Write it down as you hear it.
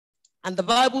And the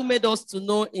Bible made us to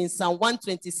know in Psalm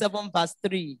 127 verse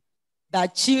 3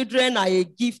 that children are a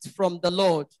gift from the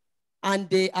Lord and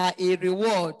they are a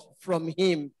reward from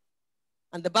him.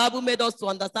 And the Bible made us to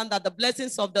understand that the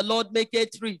blessings of the Lord make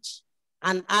it rich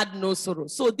and add no sorrow.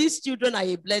 So these children are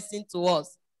a blessing to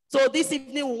us. So this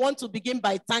evening we want to begin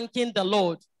by thanking the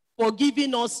Lord for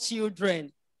giving us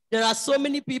children. There are so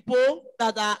many people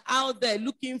that are out there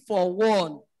looking for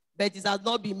one, but it has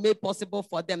not been made possible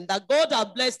for them. That God has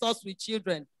blessed us with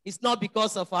children is not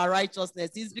because of our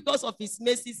righteousness. It's because of his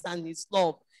mercies and his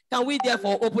love. Can we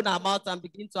therefore open our mouth and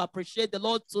begin to appreciate the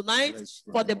Lord tonight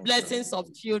for the blessings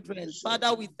of children?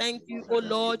 Father, we thank you, oh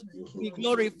Lord. We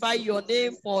glorify your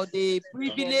name for the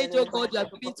privilege, oh God, you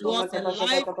have given to us in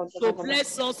life to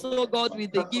bless us, oh God,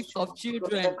 with the gift of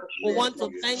children. We want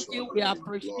to thank you. We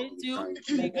appreciate you.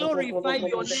 We glorify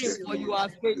your name for you are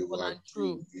faithful and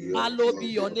true. Hallowed be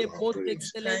your name, most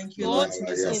excellent God, in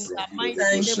the mighty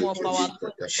name of our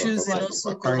Lord Jesus Christ.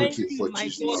 Thank you, my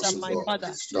God and my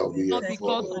Father. Not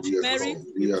because of merit,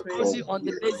 it's only on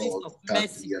the basis of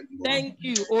mercy. Thank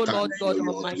you, O Lord God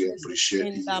Almighty,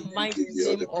 in the mighty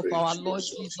name of our Lord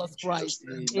Jesus Christ.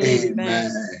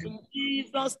 Amen. In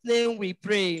Jesus' name we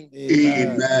pray.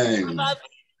 Amen.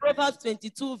 Proverbs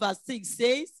 22 verse 6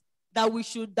 says that we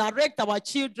should direct our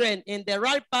children in the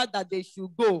right path that they should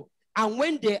go. And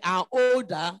when they are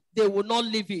older, they will not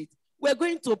leave it. We're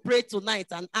going to pray tonight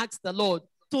and ask the Lord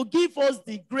to give us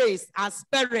the grace as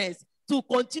parents to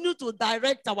continue to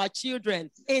direct our children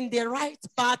in the right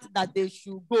path that they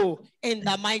should go in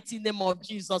the mighty name of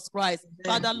Jesus Christ.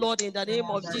 Father, Lord, in the name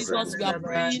of Jesus, we are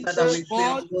praying, oh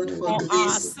God, for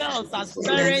ourselves as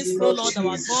parents, oh Lord,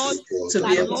 our God, to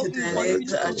be able to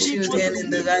direct our children in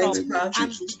the right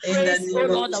path in the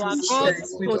name of Jesus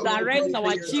Christ. to direct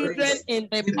our children in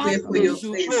the We pray path for they your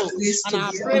should grace, go. grace And to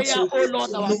our be prayer, able oh Lord,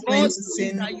 to our know when God, to say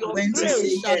is that no, your when to say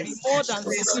grace shall be yes. more than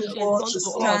Grace, oh sufficient God, unto to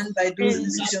us stand by those in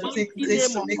decisions. the Take mighty grace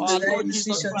name to of make our the right Lord Jesus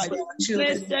decisions Christ. for our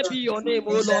children. Blessed be your name, O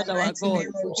In the Lord our mighty God. name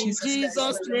of In Jesus Jesus'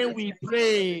 Christ. name we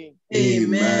pray.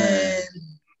 Amen.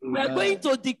 We are going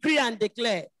to decree and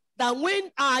declare that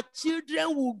when our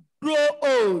children will grow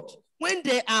old, when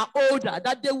they are older,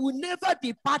 that they will never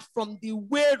depart from the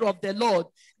way of the Lord.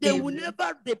 They will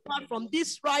never depart from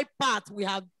this right path we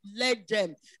have led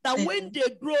them. That when they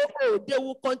grow old, they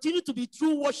will continue to be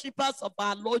true worshippers of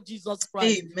our Lord Jesus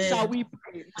Christ. Shall we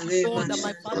pray? My God and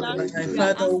my Father, My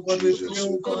Father, oh God, we pray,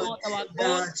 oh God, our that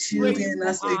our children,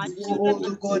 as they grow old,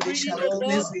 oh God, they shall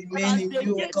always remain in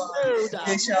you, oh God.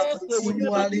 They shall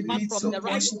continually be true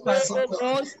worshippers, oh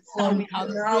God. From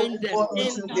now, oh God,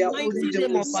 until they are old, they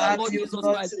will serve you, oh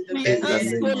God, till the very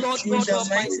end. In the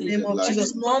mighty name of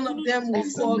Jesus, none of them will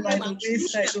fall by the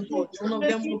wayside, oh God. None of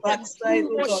them will backslide,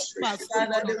 oh God.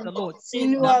 Father, they will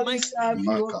continually serve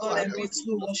you, oh God, and be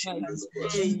true worshippers.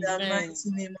 In the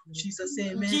mighty name of Jesus,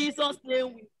 amen. In Jesus'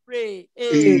 name we pray.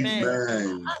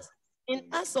 Amen. In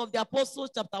Acts of the Apostles,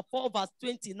 chapter 4, verse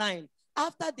 29,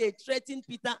 after they threatened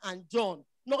Peter and John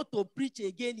not to preach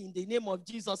again in the name of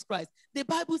Jesus Christ, the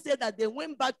Bible said that they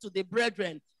went back to the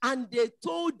brethren and they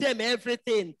told them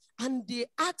everything. And they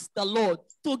asked the Lord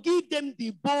to give them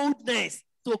the boldness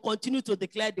to continue to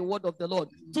declare the word of the Lord.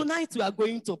 Tonight we are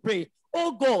going to pray.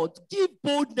 Oh God, give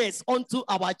boldness unto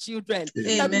our children.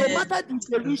 That no matter the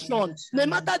solution, no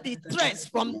matter the threats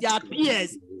from their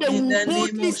peers, they will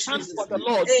boldly stand for the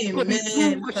Lord to be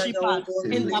true worshippers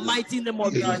in the mighty name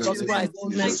of Jesus Christ.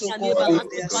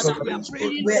 Father, we are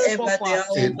praying wherever they are,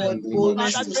 oh God,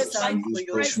 boldness Father, to despite stand for the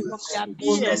your threats truth, from their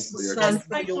boldness peers, to stand for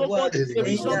despite your word. In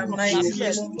the mighty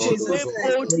name of Jesus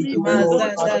Christ. boldly, In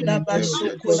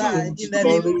the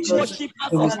name of Jesus.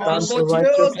 worshippers of our Father, Lord we pray,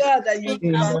 oh Jesus Christ. God, that you In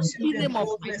give our the children name of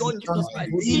my boldness, Lord oh Jesus God.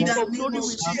 Christ. In King the of name glory, of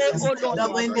we pray, Jesus, oh Lord, that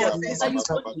our when they God, are that facing you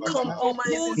difficult, continue to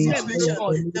compromising hold them, oh situation,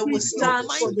 God, they will with your stand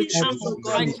for the mighty truth, arm oh of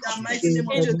God. In the righteousness. mighty name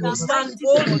of In Jesus, they will the stand mighty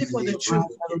name of boldly for the Jesus truth.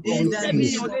 Christ. In the Blessed be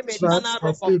name your of name, Jesus. eternal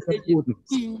rock of ages.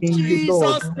 In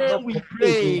Jesus' name we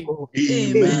pray.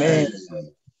 Amen.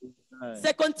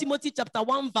 2 Timothy chapter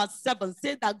 1 verse 7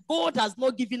 says that God has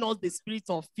not given us the spirit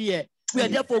of fear. We are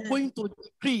therefore going to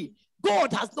decree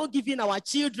God has not given our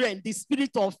children the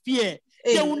spirit of fear.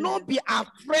 They will not be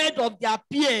afraid of their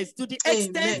peers to the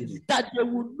extent that they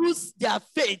will lose their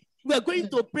faith. We are going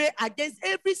to pray against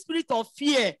every spirit of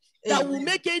fear that will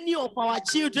make any of our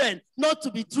children not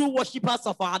to be true worshippers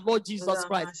of our Lord Jesus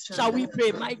Christ. Shall we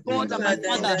pray? My God and my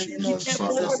Father, every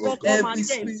spirit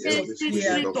of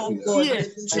fear, oh God,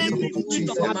 every spirit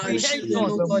of apprehension,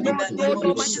 oh God, in the name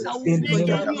of Jesus, for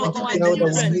you have not made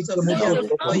any spirit of fear,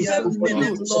 for you have made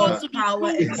them Lord of power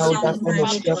and sound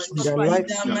mind, oh God, in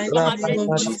the mighty name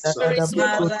of Jesus.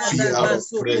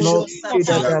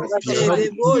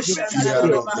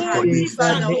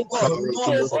 Father, oh God, we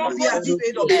will not be afraid of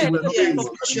fear.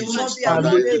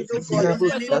 They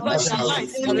will not be afraid,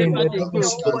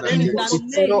 oh God, in the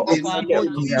name of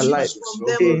Jesus.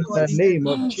 In the name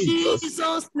of Jesus. In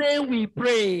Jesus' name we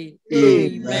pray.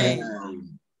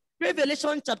 Amen.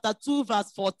 Revelation chapter 2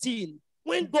 verse 14.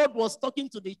 When God was talking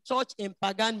to the church in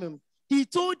Pergamum, he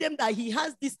told them that he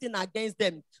has this thing against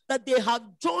them, that they have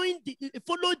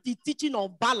followed the teaching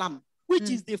of Balaam, which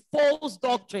is the false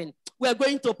doctrine. We're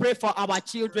going to pray for our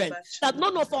children, that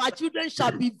none of our children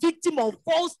shall be victim of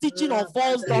false teaching or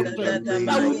false doctrine,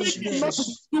 that will make them not to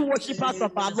be true worshippers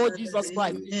of our Lord Jesus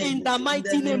Christ. In the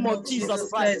mighty name of Jesus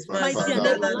Christ, mighty and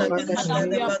everlasting Father,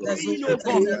 we are praying, oh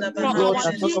God, for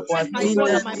our children, my God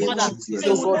and my Father. They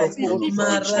will not be victim,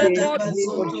 oh God, of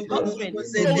false doctrine.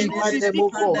 They will not be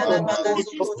victim of false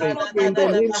teaching, In the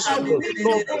name of that will Jesus, make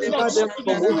Lord, them, oh deliver Lord, them not to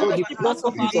be from, true oh God, the worshippers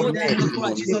of our philosophies of Lord men. Jesus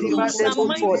Christ. Deliver In them, the oh God,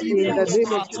 mighty in name the of name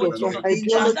of our Lord Jesus, from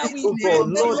Jesus. Father, ideologies, we oh pray, God, oh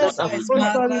Lord, Lord, that that are my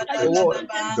Father, contrary to that the you word. grant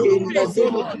them the In the grace, oh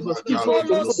name of Lord, Jesus, to people to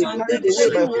follow not be carried submitted away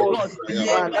for by you, oh false God. teaching.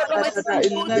 Make them, Almighty, to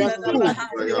In know their the truth school, and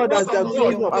the Lord, as word they are of God,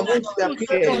 growing up and amongst their truth,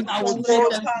 oh peers, God, that will set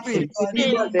false them free. teaching,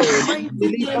 deliver In the them, mighty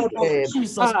name deliver of them.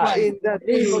 Jesus Christ. In the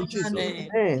name of Jesus. Amen.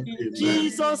 Amen. In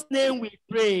Jesus' name we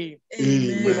pray.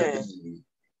 Amen.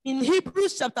 In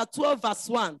Hebrews chapter 12, verse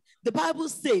 1, the Bible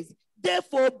says,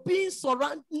 therefore, being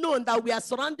known that we are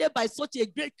surrounded by such a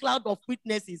great cloud of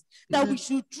witnesses, that we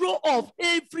should throw off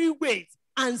every weight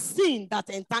and sin that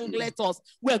entangleth us.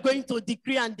 We're going to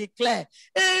decree and declare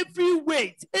every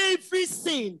weight, every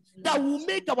sin that will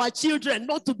make our children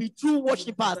not to be true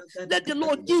worshippers. Let the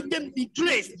Lord give them the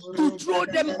grace to throw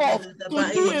them off,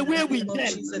 to do away with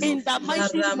them. In the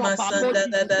mighty name of our Lord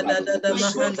Jesus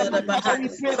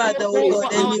Christ. Father, oh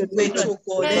God, any weight, oh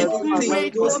God, anything,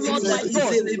 oh God, seems to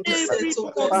easily beset,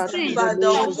 oh God. Father,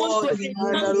 oh God, remove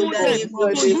in the name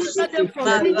of Jesus. In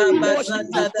the name of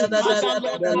Jesus, that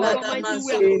will not carry the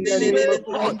weight of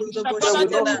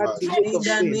In the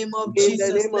sin. name of In the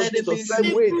Jesus, name of let it be Jesus, let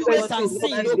removed, weight, oh let God, sin from not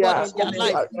be every their part of them.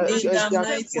 In as the their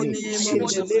mighty destiny. name In of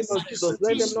the name Jesus. of Jesus,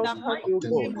 let them not have you,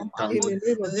 God. In the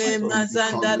name of Jesus,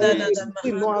 let the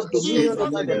sin not have dominion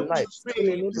over their lives. In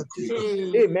the name of Jesus,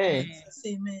 Amen.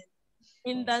 Amen.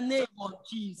 In the name of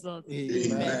Jesus.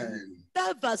 Amen.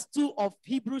 That verse 2 of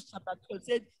Hebrews chapter 12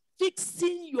 said,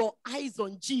 fixing your eyes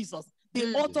on Jesus,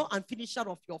 the author and finisher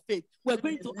of your faith. We're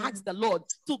going to ask the Lord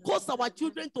to cause our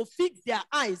children to fix their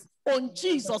eyes on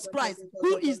Jesus Christ,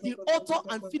 who is the author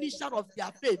and finisher of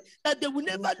their faith, that they will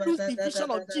never lose the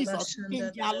vision of Jesus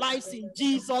in their lives in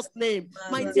Jesus' name.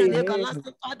 Mighty and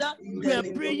everlasting Father, we are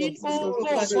praying, oh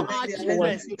God, for our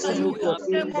children, that you help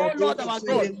them, oh Lord our God,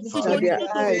 to That their continue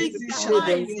to eyes fix be their stable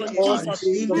eyes on all the Jesus,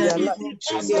 days of who their is life. the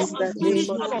In author the and name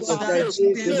finisher of of Jesus, our that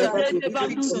faith. they May never they be never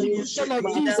able lose to the me. vision of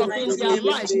Jesus in their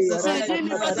lives. May they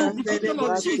never lose the vision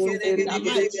of Jesus in their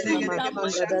lives. In the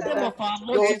mighty name of our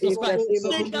Lord Lord, Jesus in the Christ, name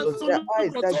of take Jesus, their absolute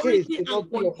eyes, their gaze authority will and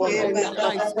not be upon control of any their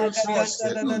lives, oh God.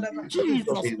 In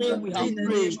Jesus' name we have In the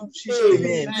prayed. name of Jesus.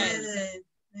 Amen.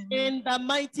 Amen. In the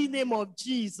mighty name of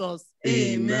Jesus.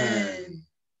 Amen.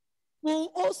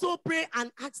 We'll also pray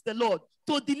and ask the Lord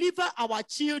to deliver our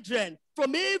children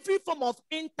from every form of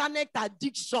internet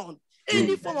addiction,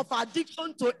 any form of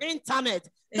addiction to internet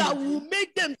that will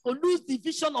make them to lose the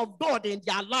vision of God in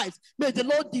their lives. May the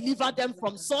Lord deliver them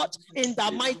from such in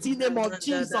the mighty name of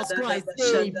Jesus Christ.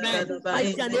 Amen.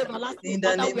 Mighty and everlasting In the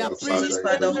Father, name we are of praying, Jesus, oh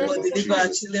Father, Lord, God, deliver our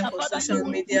tonight, children that from Father, you social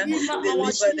will media, deliver our deliver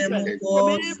them, children oh from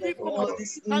God, every from form of all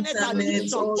this internet internet,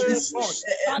 addiction, all oh this God.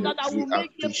 Father, that will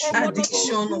make them, oh God, not to be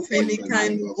addiction true of any worshippers.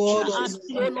 kind, oh We God, are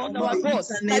asking, oh Lord our on the God,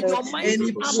 that internet, your mighty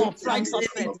any arm of programs, righteousness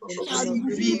shall any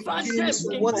deliver them, videos,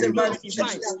 or King of whatever glory the church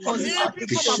divine, is from calling every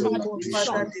form of addiction, oh God,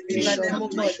 Father, addiction. deliver In the them, oh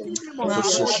God. mighty name of our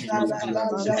Lord Jesus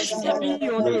Christ. Blessed be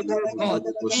your name, oh God.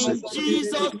 In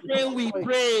Jesus' name we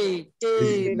pray.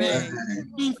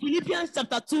 Amen. In Philippians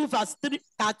chapter 2, verse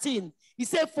 13, he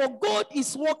said, for God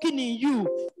is working in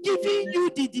you, giving you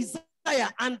the desire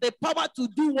and the power to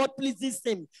do what pleases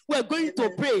him. We're going to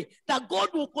pray that God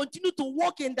will continue to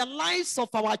work in the lives of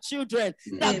our children,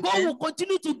 that God will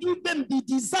continue to give them the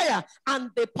desire and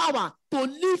the power to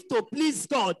live to please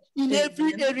God in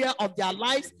every area of their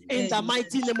lives in the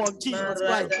mighty name of Jesus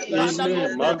Christ.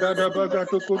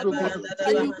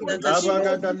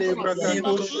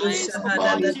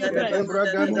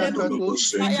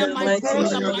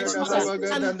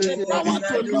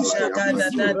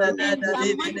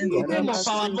 Name of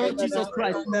our Lord Jesus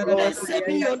Christ. Blessed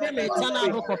be your name, eternal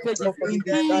rock of ages.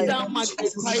 Be thou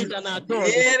magnified and adored.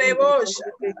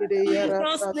 In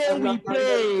Jesus' name we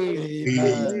pray.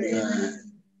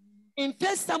 In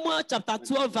 1 Samuel chapter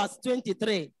 12, verse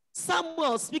 23,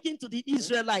 Samuel speaking to the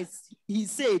Israelites, he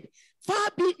said, "Far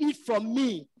be it from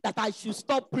me that I should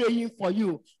stop praying for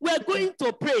you." We're going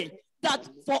to pray that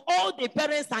for all the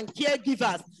parents and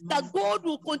caregivers, that God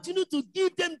will continue to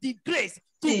give them the grace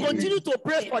to continue to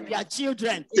pray for their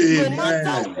children. No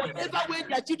matter whatever way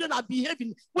their children are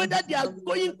behaving, whether they are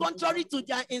going contrary to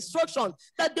their instruction,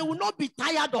 that they will not be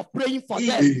tired of praying for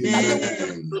them. That they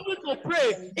will continue to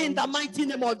pray in the mighty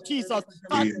name of Jesus.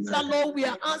 Father, Lord, we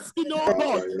are asking, oh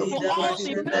God, for all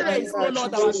the parents, oh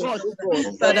Lord, our God,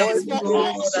 Father, for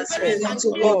all the parents and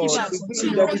caregivers, we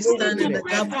continue to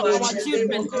pray for our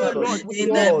children, oh Lord.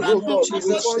 Never to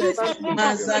Jesus Christ,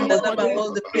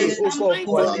 all the parents, Jesus Christ.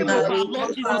 Father,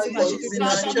 Lord, we are asking for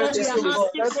the strength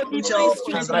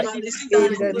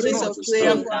and the place of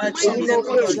prayer for our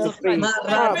children.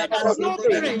 No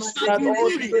parents shall be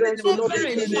weary, no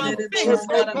parents shall faint,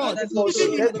 oh God, even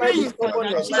in praying for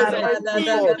their children. In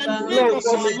the name of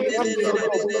our Lord,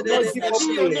 blessed be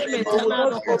your name, eternal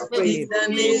rock of ages.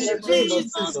 In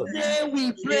Jesus' name we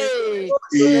pray.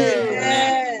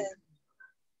 Amen.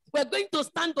 We're going to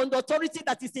stand on the authority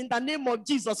that is in the name of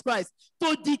Jesus Christ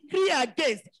to decree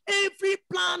against every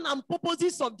plan and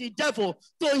purposes of the devil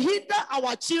to hinder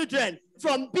our children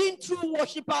from being true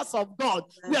worshippers of God.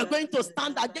 We are going to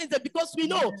stand against it because we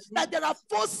know that there are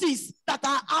forces that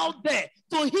are out there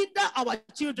to hinder our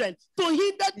children, to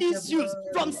hinder these youth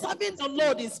from serving the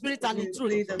Lord in spirit and in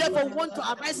truth. Therefore, we want to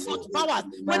arise such powers,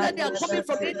 whether they are coming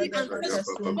from any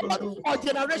ancestral God or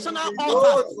generational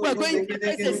altars. We're going to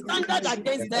place a standard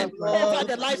against them over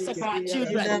the lives of our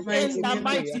children in the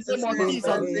mighty name of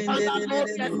Jesus. Father, Lord,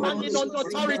 we are standing on the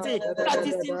authority that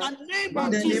is in the name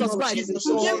of Jesus Christ, the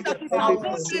name that is above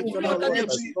every other name,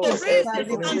 to raise the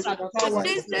standard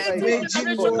against every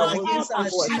generational altar,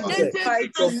 against every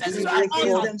ancestral altar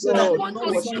that want to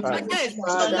speak against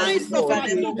the lives of our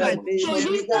children, to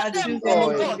hinder them, oh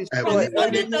God, from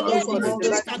serving the Lord in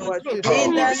spirit and in truth. We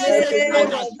raise a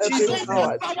standard against the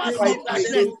powers of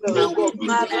darkness, and we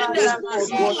declare them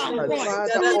all and void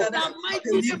in the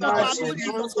mighty name of our Lord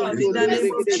Jesus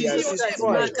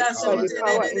Christ.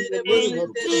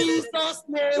 In Jesus'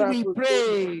 name we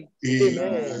pray.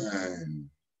 Amen.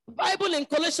 The Bible in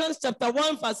Colossians chapter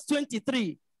 1 verse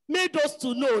 23 made us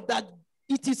to know that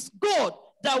it is God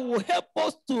that will help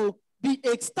us to be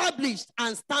established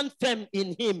and stand firm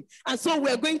in him. And so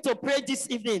we're going to pray this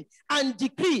evening and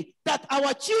decree that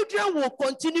our children will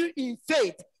continue in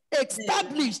faith,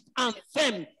 established and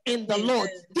firm in the Lord.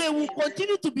 They will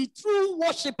continue to be true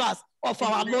worshippers of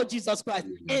our Lord Jesus Christ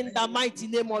in the mighty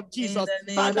name of Jesus.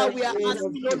 Father, we are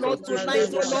asking, oh Lord, tonight,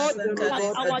 oh Lord, that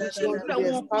our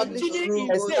children will continue in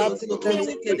faith, will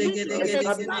continue to be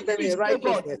established, oh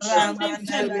God, standing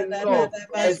firm in the Lord.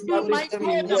 Thank you, my God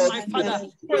and my Father,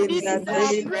 for this is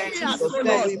our prayers, oh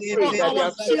Lord, for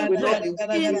our children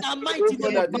in the mighty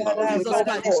name of our Lord Jesus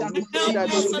Christ. Help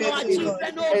us and our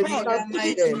children, oh God, to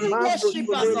be true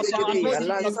worshippers of our Lord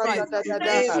Jesus Christ.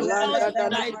 Thank you, Lord,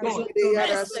 thy God.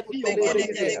 Blessed be your holy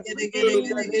name.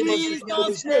 In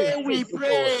Jesus' name we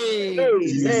pray.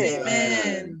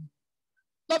 Amen.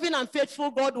 Loving and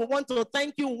faithful God, we want to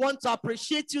thank you, we want to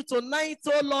appreciate you tonight,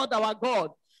 oh Lord, our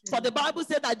God. For the Bible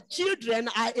said that children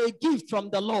are a gift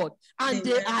from the Lord, and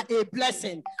they are a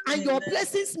blessing. And your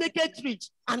blessings make it rich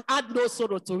and add no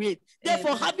sorrow to it.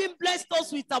 Therefore, having blessed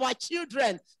us with our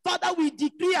children, Father, we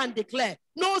decree and declare,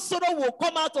 no sorrow will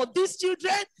come out of these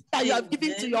children that you have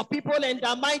given to your people in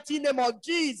the mighty name of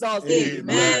Jesus.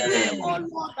 Amen. Oh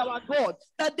Lord, our God,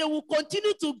 that they will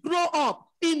continue to grow up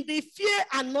in the fear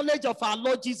and knowledge of our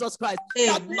Lord Jesus Christ.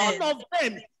 That none of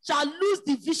them shall lose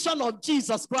the vision of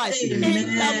Jesus Christ. In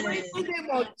the mighty name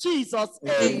of Jesus,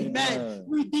 amen.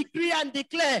 We decree and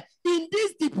declare, in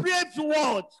this depraved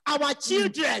world, our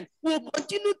children will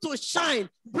continue to shine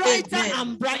brighter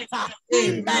and brighter.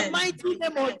 In the mighty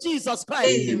name of Jesus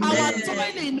Christ, our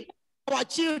toiling, our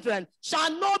children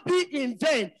shall not be in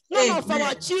vain. None of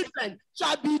our children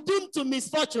shall be doomed to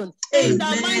misfortune. In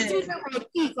the mighty name of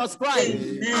Jesus Christ,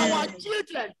 our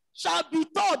children shall be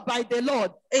taught by the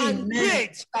Lord, and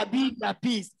great shall be their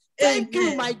peace. Thank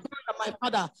you, my God and my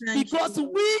Father, because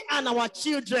we and our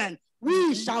children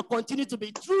we shall continue to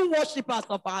be true worshippers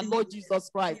of our Lord Jesus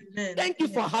Christ. Amen. Thank you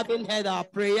for having heard our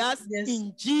prayers. Yes.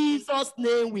 In Jesus'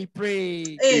 name we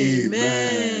pray.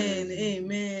 Amen.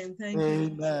 Amen. Thank you.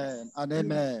 Amen and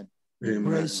amen. Amen.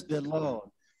 Praise the Lord.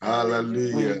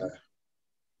 Hallelujah.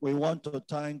 We want to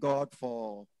thank God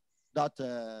for that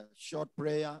short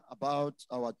prayer about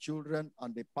our children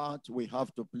and the part we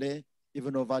have to play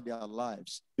even over their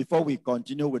lives. Before we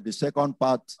continue with the second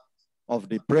part of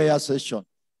the prayer session,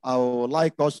 I would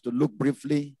like us to look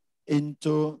briefly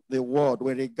into the word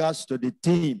with regards to the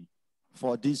theme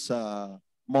for this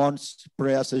month's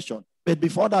prayer session. But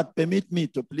before that, permit me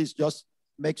to please just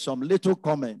make some little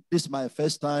comment. This is my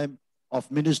first time of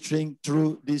ministering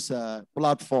through this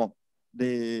platform,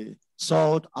 the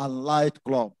Salt and Light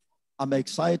Club. I'm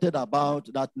excited about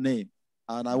that name,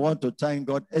 and I want to thank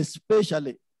God,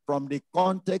 especially from the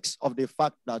context of the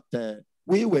fact that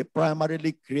we were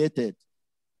primarily created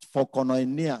for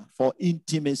koinonia, for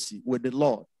intimacy with the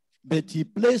Lord. But he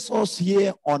placed us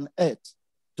here on earth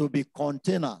to be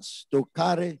containers, to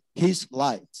carry his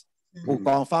light. We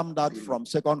confirm that from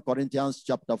 2 Corinthians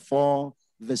chapter 4,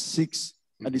 verse 6.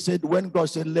 And he said, when God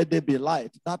said, let there be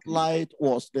light, that light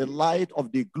was the light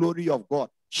of the glory of God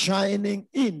shining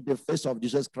in the face of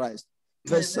Jesus Christ.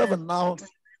 Verse 7 now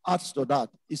adds to that.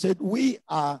 He said, we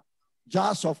are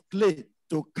jars of clay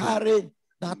to carry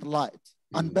that light.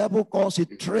 And Bible calls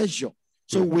it treasure.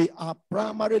 So we are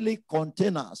primarily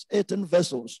containers, earthen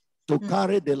vessels, to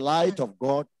carry the light of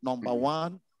God, number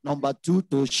one. Number two,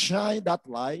 to shine that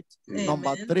light. Amen.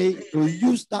 Number three, to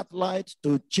use that light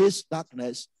to chase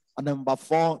darkness. And number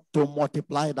four, to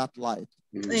multiply that light.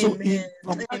 So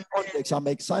from that context, I'm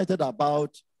excited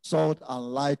about Salt and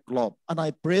Light Club. And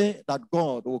I pray that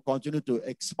God will continue to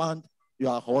expand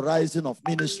your horizon of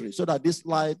ministry so that this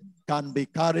light can be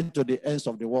carried to the ends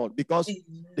of the world. Because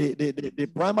the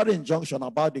primary injunction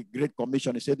about the Great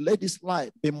Commission, he said, let this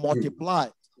light be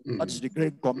multiplied. That's the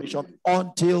Great Commission,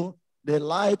 until the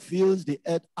light fills the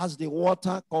earth as the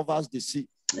water covers the sea.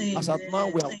 Amen. As at now,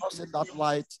 we have not seen that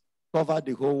light cover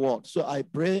the whole world. So I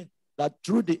pray that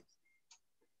through the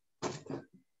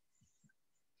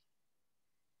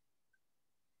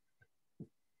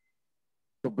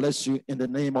to bless you in the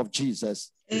name of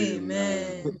Jesus.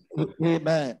 Amen.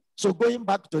 Amen. So going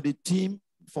back to the theme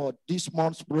for this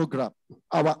month's program,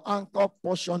 our anchor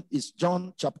portion is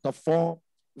John chapter 4,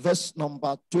 verse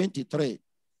number 23.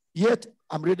 Yet,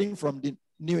 I'm reading from the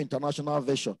New International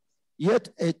Version. Yet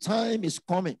a time is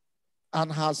coming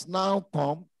and has now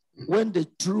come when the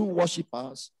true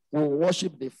worshipers will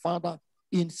worship the Father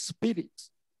in spirit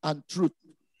and truth.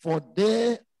 For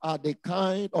they are the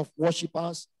kind of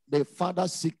worshipers the Father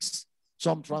seeks.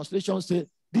 Some translations say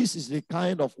this is the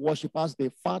kind of worshipers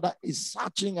the Father is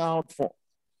searching out for.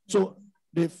 So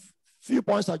the few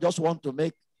points I just want to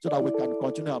make so that we can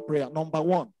continue our prayer. Number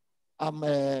one,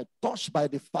 I'm touched by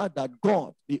the fact that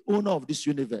God, the owner of this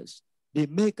universe, the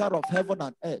maker of heaven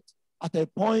and earth, at a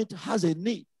point has a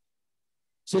need.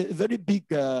 It's a very big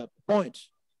point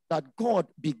that God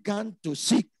began to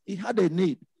seek. He had a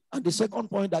need. And the second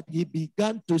point, that he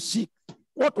began to seek.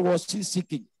 What was he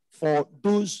seeking? For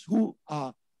those who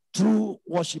are true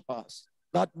worshipers.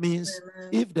 That means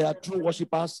if they are true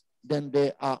worshipers, then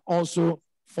they are also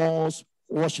false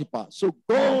worshipers. So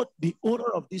God, the owner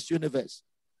of this universe,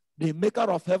 the maker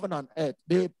of heaven and earth,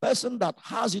 the person that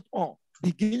has it all,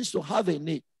 begins to have a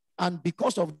need. And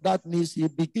because of that need, he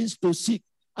begins to seek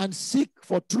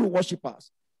for true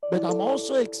worshipers. But I'm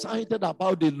also excited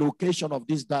about the location of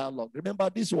this dialogue. Remember,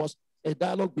 this was a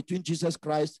dialogue between Jesus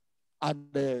Christ and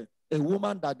a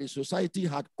woman that the society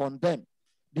had condemned.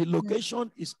 The location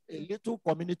is a little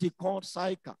community called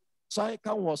Sychar.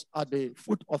 Sychar was at the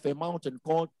foot of a mountain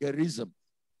called Gerizim.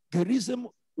 Gerizim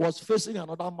was facing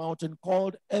another mountain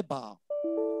called Ebal.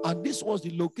 And this was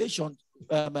the location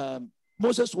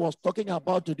Moses was talking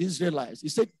about to the Israelites. He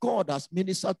said God has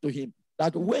ministered to him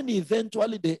that when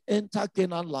eventually they enter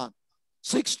Canaan land,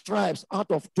 6 tribes out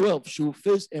of 12 should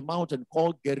face a mountain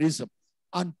called Gerizim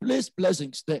and place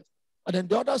blessings there. And then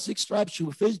the other 6 tribes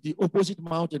should face the opposite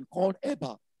mountain called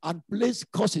Ebal and place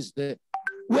curses there.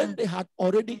 When they had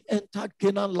already entered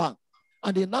Canaan land,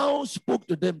 and he now spoke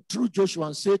to them through Joshua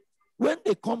and said, when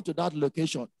they come to that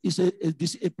location, it's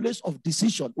a place of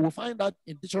decision. We'll find that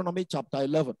in Deuteronomy chapter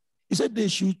 11. He said they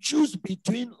should choose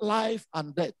between life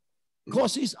and death,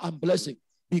 curses and blessing,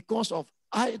 because of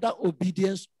either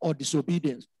obedience or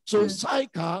disobedience. So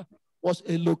Sychar was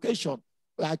a location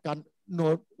I can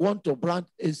want to brand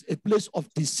is a place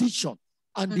of decision.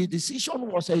 And the decision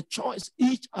was a choice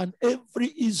each and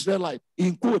every Israelite,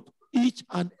 in quote, each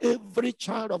and every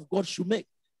child of God should make.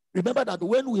 Remember that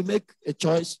when we make a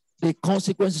choice, the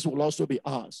consequences will also be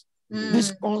ours.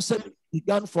 This concept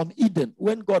began from Eden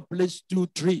when God placed two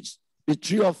trees, the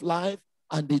tree of life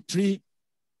and the tree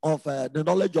of the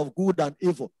knowledge of good and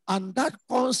evil. And that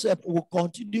concept will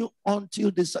continue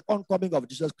until the second coming of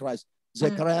Jesus Christ.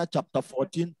 Zechariah chapter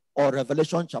 14 or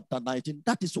Revelation chapter 19.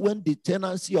 That is when the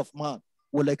tenancy of man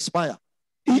will expire.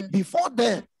 Before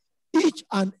then, each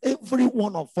and every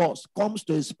one of us comes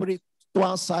to a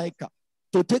spiritual cycle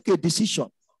to take a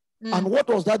decision. And what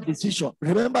was that decision?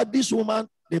 Remember, this woman,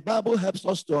 the Bible helps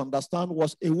us to understand,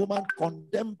 was a woman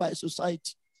condemned by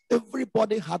society.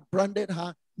 Everybody had branded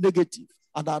her negative,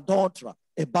 an adulterer,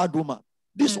 a bad woman.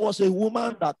 This was a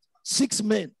woman that 6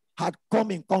 men had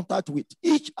come in contact with.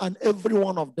 Each and every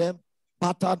one of them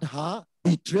battered her,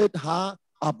 betrayed her,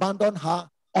 abandoned her,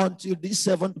 until this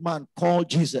seventh man called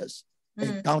Jesus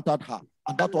encountered her.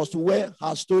 And that was where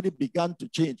her story began to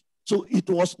change. So it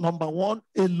was, number one,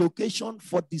 a location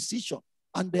for decision.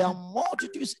 And there are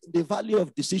multitudes in the valley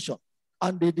of decision.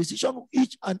 And the decision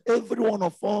each and every one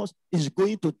of us is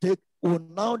going to take will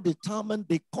now determine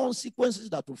the consequences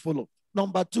that will follow.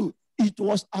 Number two, it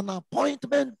was an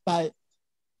appointment by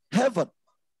heaven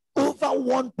over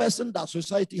one person that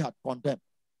society had condemned.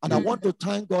 And I want to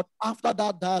thank God, after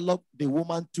that dialogue, the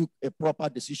woman took a proper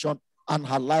decision and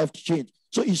her life changed.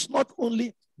 So it's not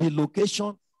only the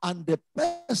location and the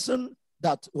person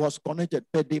that was connected,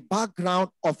 but the background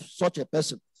of such a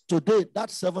person. Today, that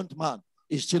seventh man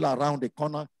is still around the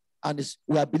corner, and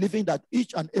we are believing that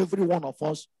each and every one of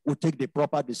us will take the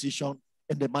proper decision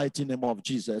in the mighty name of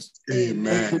Jesus.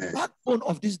 Amen. And the backbone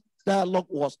of this dialogue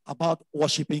was about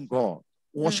worshiping God,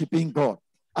 worshiping God.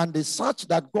 And the search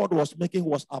that God was making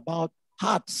was about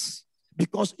hearts.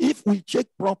 Because if we check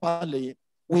properly,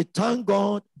 we thank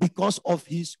God because of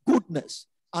his goodness,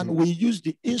 and we use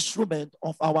the instrument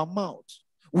of our mouth.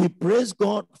 We praise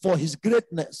God for his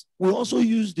greatness. We also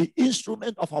use the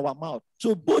instrument of our mouth.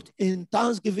 So both in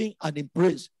thanksgiving and in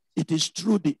praise, it is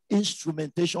through the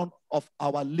instrumentation of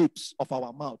our lips, of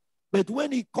our mouth. But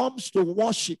when it comes to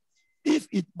worship, if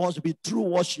it must be true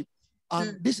worship,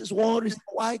 and this is one reason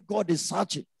why God is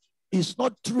searching, it's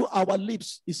not through our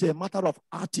lips. It's a matter of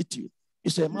attitude.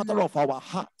 It's a matter of our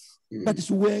hearts. That is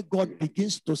where God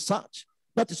begins to search.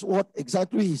 That is what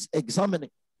exactly he's examining.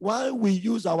 While we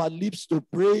use our lips to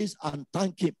praise and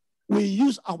thank him, we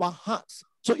use our hearts.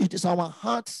 So it is our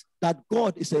hearts that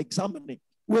God is examining.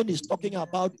 When he's talking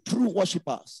about true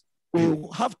worshipers, we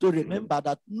have to remember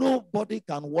that nobody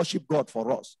can worship God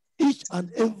for us. Each and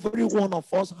every one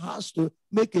of us has to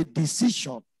make a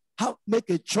decision, make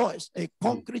a choice, a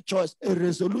concrete choice, a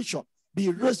resolution. Be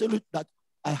resolute that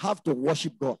I have to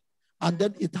worship God. And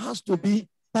then it has to be,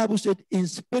 Bible said, in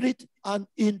spirit and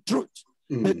in truth.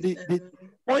 The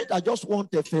point I just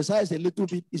want to emphasize a little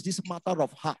bit is this matter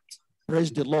of heart. Praise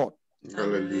the Lord.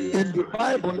 Hallelujah. In the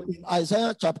Bible, in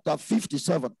Isaiah chapter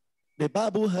 57, the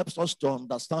Bible helps us to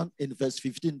understand in verse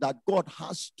 15 that God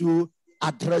has two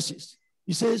addresses.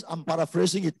 He says, I'm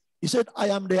paraphrasing it. He said, I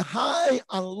am the high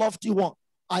and lofty one.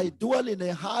 I dwell in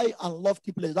a high and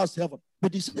lofty place. That's heaven.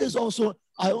 But he says also,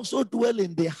 I also dwell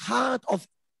in the heart of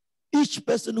each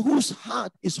person whose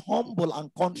heart is humble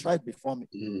and contrite before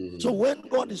me. So when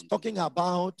God is talking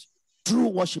about true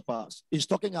worshipers, he's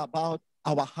talking about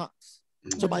our hearts.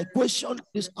 So my question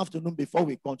this afternoon before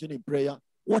we continue in prayer,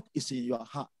 what is in your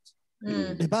heart?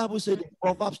 The Bible said in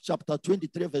Proverbs chapter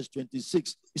 23 verse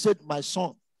 26, he said, my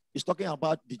son, is talking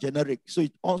about the generic. So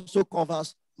it also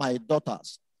covers my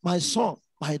daughters. My son,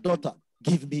 my daughter,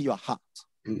 give me your heart.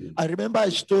 I remember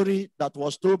a story that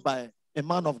was told by a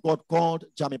man of God called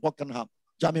Jamie Buckingham.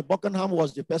 Jamie Buckingham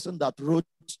was the person that wrote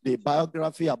the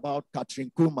biography about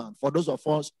Catherine Kuhlman. For those of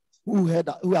us who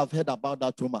have heard about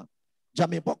that woman,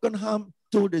 Jamie Buckingham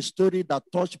told a story that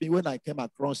touched me when I came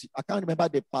across it. I can't remember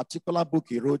the particular book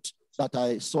he wrote that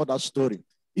I saw that story.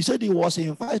 He said he was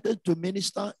invited to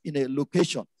minister in a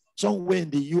location somewhere in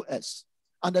the US.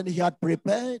 And then he had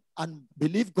prepared and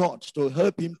believed God to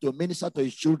help him to minister to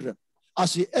his children.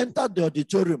 As he entered the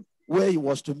auditorium where he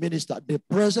was to minister, the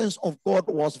presence of God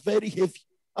was very heavy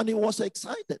and he was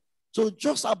excited. So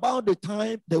just about the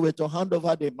time they were to hand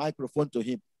over the microphone to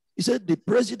him, he said the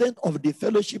president of the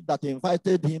fellowship that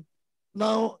invited him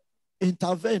now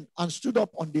intervened and stood up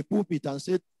on the pulpit and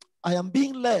said, I am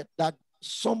being led that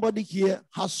somebody here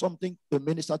has something to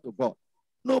minister to God.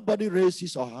 Nobody raised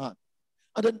his or her hand.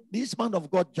 And then this man of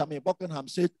God, Jamie Buckingham,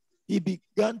 said he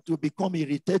began to become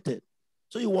irritated.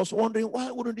 So he was wondering,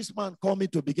 why wouldn't this man call me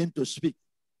to begin to speak?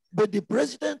 But the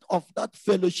president of that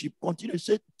fellowship continued to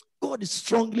say, God is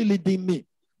strongly leading me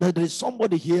that there is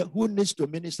somebody here who needs to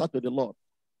minister to the Lord.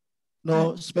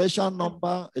 No special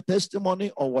number, a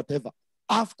testimony, or whatever.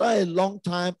 After a long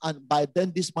time, and by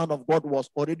then this man of God was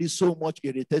already so much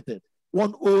irritated,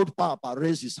 one old papa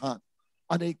raised his hand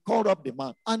and he called up the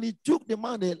man. And it took the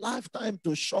man a lifetime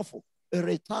to shuffle, a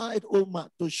retired old man,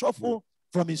 to shuffle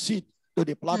from his seat to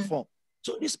the platform.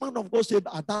 So this man of God said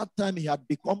at that time he had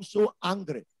become so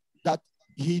angry that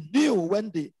he knew when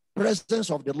the presence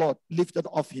of the Lord lifted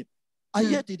off him. And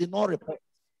yet he did not repent.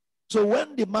 So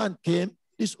when the man came,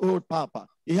 this old papa,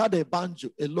 he had a banjo,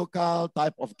 a local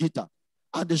type of guitar,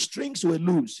 and the strings were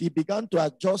loose. He began to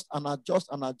adjust and adjust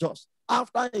and adjust.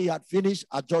 After he had finished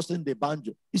adjusting the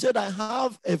banjo, he said, I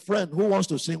have a friend who wants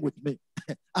to sing with me.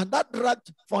 And that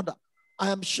dragged further. I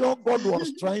am sure God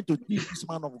was trying to teach this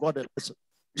man of God a lesson.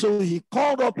 So he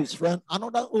called up his friend,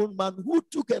 another old man who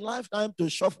took a lifetime to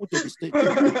shuffle to the stage. By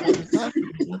the time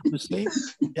he began to sing,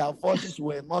 their voices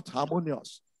were not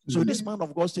harmonious. So this man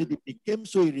of God said he became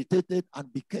so irritated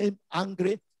and became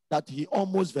angry that he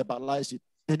almost verbalized it.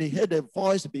 Then he heard a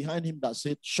voice behind him that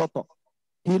said, shut up.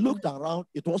 He looked around.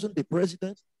 It wasn't the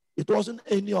president. It wasn't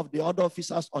any of the other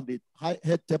officers on the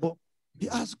head table. He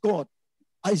asked God,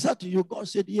 is that you? God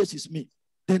said, yes, it's me.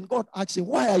 Then God asked him,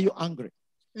 why are you angry?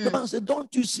 The man said,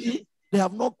 don't you see? They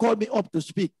have not called me up to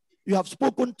speak. You have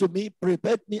spoken to me,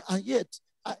 prepared me, and yet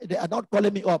they are not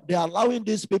calling me up. They are allowing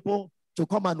these people to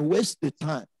come and waste the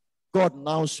time. God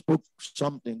now spoke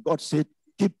something. God said,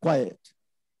 keep quiet.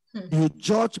 You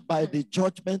judge by the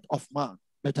judgment of man,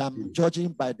 but I'm judging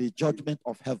by the judgment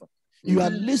of heaven. You are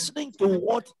listening to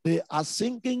what they are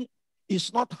singing.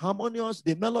 It's not harmonious.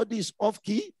 The melody is off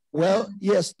key. Well,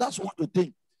 yes, that's what you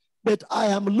think. But I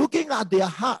am looking at their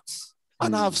hearts,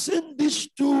 and I've seen these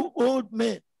two old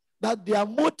men, that their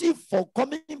motive for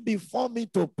coming before me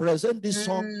to present this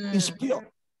song is pure.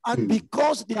 And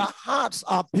because their hearts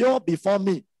are pure before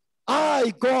me,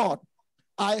 God,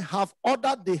 I have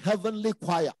ordered the heavenly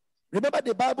choir. Remember,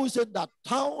 the Bible said that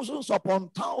thousands upon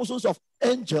thousands of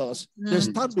angels, they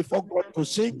stand before God to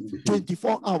sing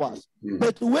 24 hours.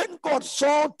 But when God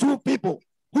saw two people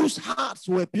whose hearts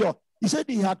were pure, he said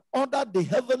he had ordered the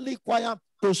heavenly choir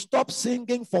to stop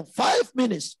singing for 5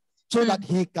 minutes so that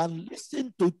he can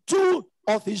listen to two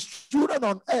of his children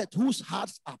on earth whose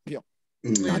hearts are pure.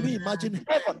 Can you imagine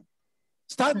heaven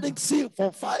standing still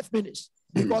for 5 minutes?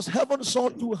 Because heaven saw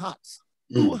two hearts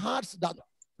that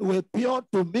were pure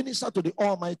to minister to the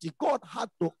Almighty. God had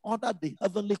to order the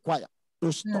heavenly choir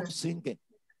to stop singing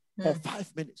for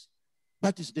 5 minutes.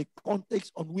 That is the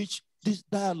context on which this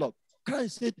dialogue.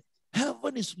 Christ said,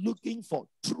 heaven is looking for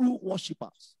true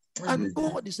worshipers. And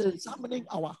God is examining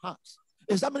our hearts,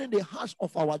 examining the hearts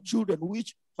of our children,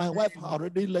 which my wife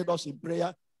already led us in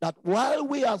prayer, that while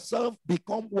we ourselves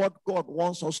become what God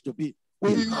wants us to be,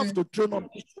 we have to train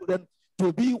up the children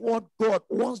to be what God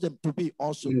wants them to be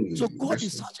also. So God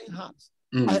is searching hearts.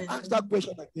 I ask that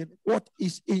question again, what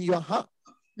is in your heart?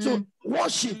 So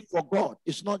worship for God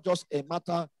is not just a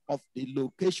matter of the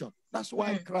location. That's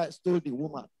why Christ told the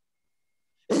woman,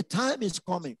 a time is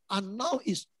coming, and now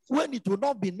is when it will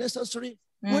not be necessary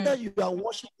whether you are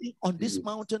worshiping on this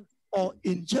mountain or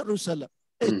in Jerusalem.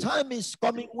 A time is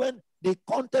coming when the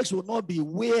context will not be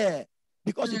where,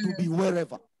 because it will be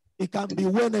wherever. It can be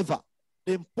whenever.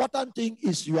 The important thing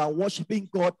is you are worshiping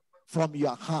God from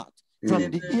your heart, from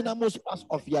the innermost parts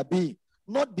of your being,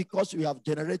 not because you have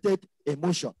generated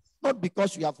emotion, not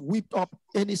because you have whipped up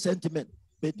any sentiment,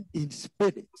 but in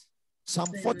spirit. Psalm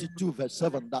 42 verse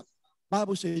 7, that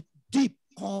Bible says, deep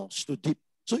calls to deep.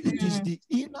 So it is the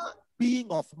inner being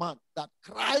of man that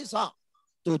cries out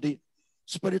to the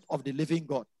Spirit of the living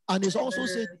God. And it's also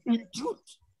said in truth.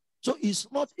 So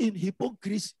it's not in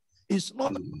hypocrisy. It's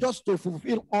not just to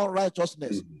fulfill all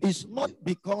righteousness. It's not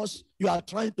because you are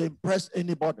trying to impress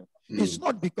anybody. It's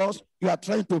not because you are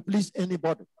trying to please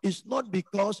anybody. It's not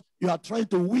because you are trying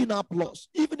to win applause.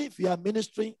 Even if you are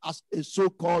ministering as a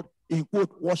so-called, in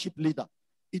quote, worship leader,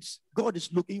 it's God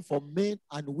is looking for men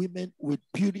and women with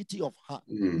purity of heart,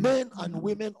 men and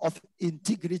women of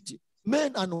integrity,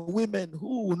 men and women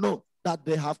who know that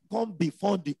they have come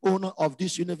before the owner of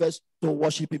this universe to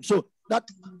worship him. So that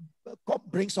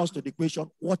brings us to the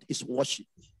question, what is worship?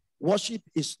 Worship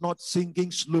is not singing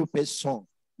slow-paced song.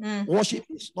 Worship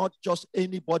is not just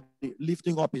anybody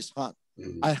lifting up his hand.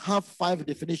 I have 5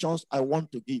 definitions I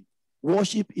want to give.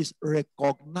 Worship is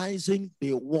recognizing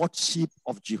the worship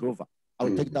of Jehovah.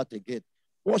 I'll take that again.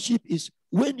 Worship is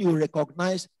when you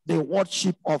recognize the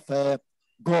worship of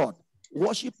God.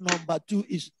 Worship number 2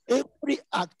 is every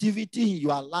activity in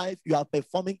your life you are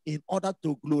performing in order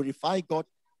to glorify God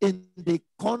in the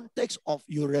context of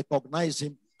you recognize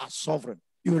him as sovereign.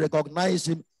 You recognize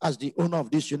him as the owner of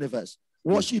this universe.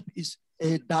 Worship is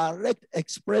a direct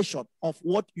expression of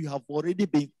what you have already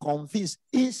been convinced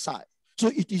inside. So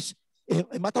it is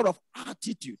a matter of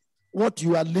attitude, what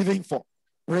you are living for.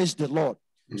 Praise the Lord.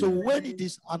 So when it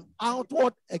is an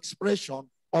outward expression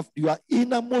of your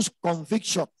innermost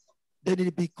conviction, then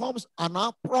it becomes an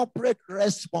appropriate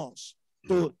response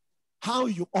to how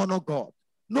you honor God.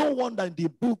 No wonder in the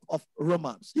book of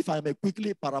Romans, if I may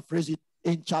quickly paraphrase it,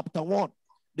 in chapter 1,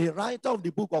 the writer of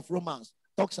the book of Romans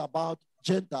talks about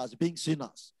Gentiles being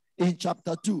sinners. In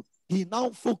chapter 2, he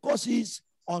now focuses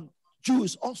on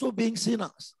Jews also being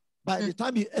sinners. By the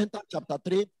time you enter chapter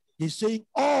 3, he's saying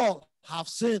all have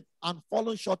sinned and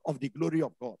fallen short of the glory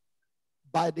of God.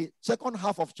 By the second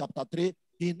half of chapter 3,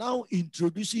 he now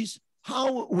introduces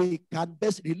how we can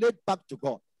best relate back to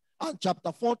God. And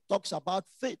chapter 4 talks about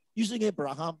faith, using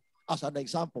Abraham as an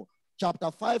example. Chapter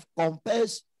 5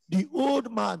 compares the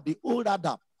old man, the old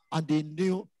Adam, and the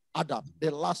new Adam,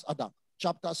 the last Adam.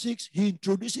 Chapter 6, he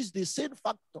introduces the sin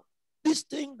factor, this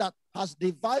thing that has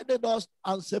divided us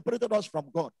and separated us from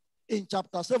God. In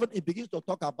chapter 7, he begins to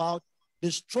talk about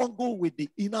the struggle with the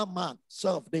inner man,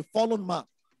 self, the fallen man.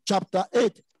 Chapter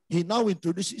 8, he now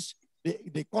introduces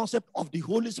the concept of the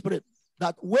Holy Spirit,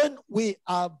 that when we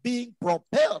are being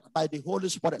propelled by the Holy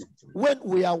Spirit, when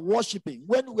we are worshiping,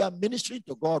 when we are ministering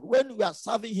to God, when we are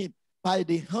serving him by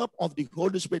the help of the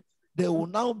Holy Spirit, there will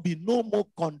now be no more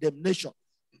condemnation.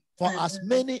 For as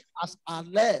many as are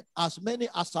led, as many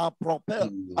as are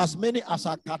propelled, as many as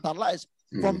are catalyzed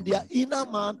from their inner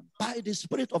man by the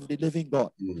Spirit of the living God.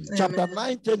 Chapter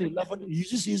 9, 10, 11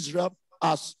 uses Israel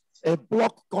as a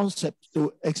block concept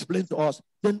to explain to us.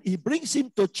 Then he brings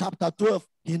him to chapter 12.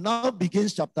 He now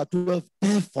begins chapter 12.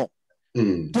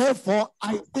 Therefore,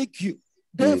 I take you.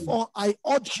 Therefore, I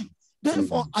urge you.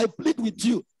 Therefore, I plead with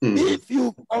you. If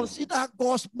you consider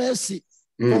God's mercy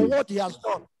for what he has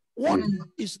done, what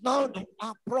is now the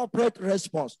appropriate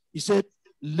response? He said,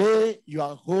 lay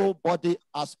your whole body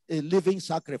as a living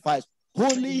sacrifice,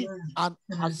 holy and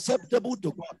acceptable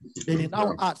to God. Then he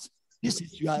now asks, this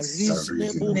is your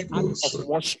reasonable act of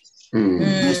worship.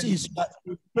 This is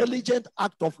your intelligent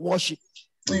act of worship.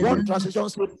 One translation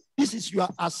said, this is your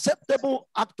acceptable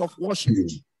act of worship.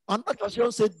 Another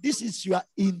translation said, this is your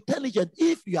intelligent,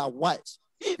 if you are wise,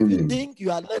 if you think you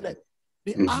are learned.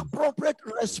 The appropriate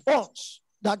response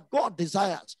that God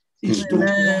desires is to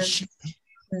worship.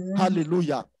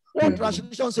 Hallelujah. One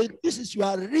translation said, this is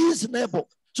your reasonable.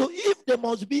 So if there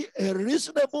must be a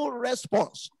reasonable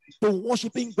response to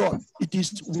worshiping God, it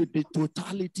is with the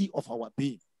totality of our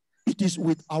being. It is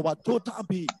with our total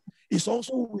being. It's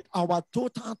also with our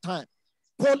total time.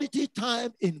 Quality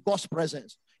time in God's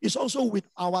presence. It's also with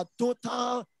our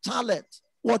total talent.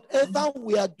 Whatever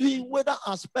we are doing, whether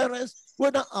as parents,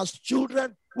 whether as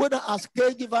children, whether as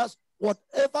caregivers,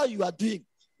 whatever you are doing,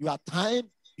 your time,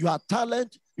 your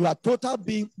talent, your total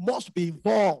being must be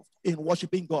involved in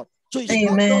worshiping God. So it's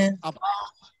not just about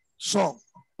song.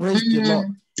 Praise the Lord.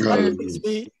 That brings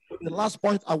me to the last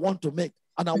point I want to make.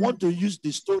 And I want to use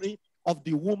the story of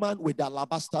the woman with the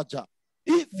alabaster jar.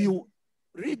 If you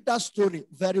read that story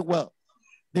very well,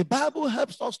 the Bible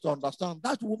helps us to understand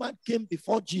that woman came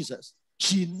before Jesus.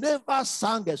 She never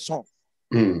sang a song.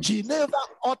 She never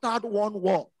uttered one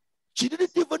word. She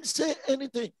didn't even say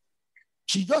anything.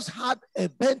 She just had a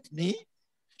bent knee.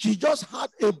 She just had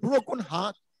a broken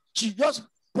heart. She just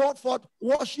poured forth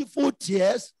worshipful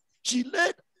tears. She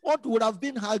laid what would have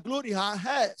been her glory, her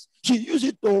hairs. She used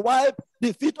it to wipe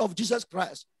the feet of Jesus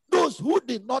Christ. Those who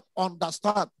did not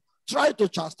understand tried to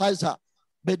chastise her,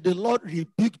 but the Lord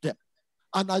rebuked them.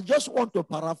 And I just want to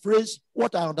paraphrase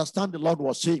what I understand the Lord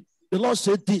was saying. The Lord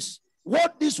said this,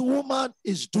 what this woman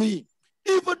is doing,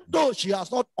 even though she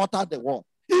has not uttered the word,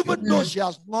 even though she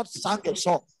has not sung a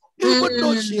song, even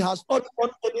though she has not done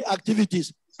any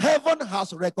activities, heaven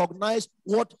has recognized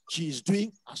what she is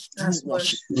doing as true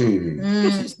worship.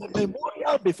 This is the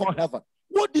memorial before heaven.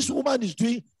 What this woman is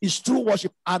doing is true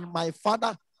worship, and my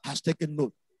Father has taken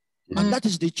note. And that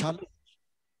is the challenge.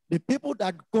 The people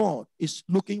that God is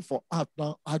looking for out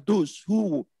now are those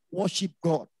who worship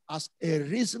God as a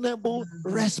reasonable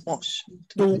response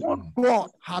to what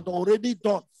God had already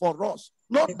done for us.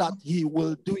 Not that he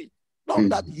will do it, not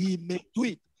that he may do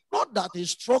it, not that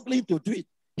he's struggling to do it.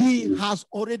 He has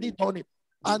already done it.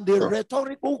 And the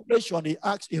rhetorical question he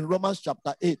asks in Romans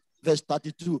chapter 8, verse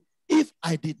 32, if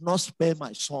I did not spare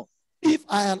my son, if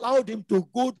I allowed him to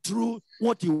go through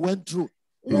what he went through,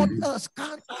 what else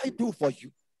can I do for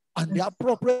you? And the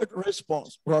appropriate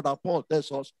response, Brother Paul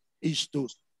tells us, is to,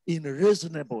 in a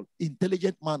reasonable,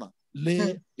 intelligent manner,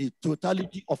 lay the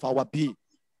totality of our being.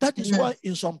 That is why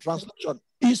in some translation,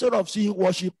 instead of seeing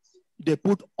worship, they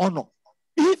put honor.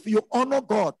 If you honor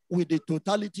God with the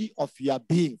totality of your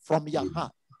being from your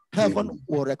heart, heaven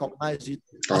will recognize it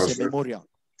as a memorial.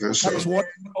 Yes, That is sir. what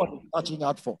God is watching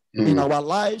out for in our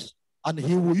lives, and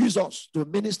He will use us to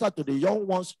minister to the young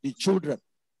ones, the children.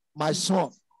 My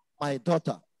son, my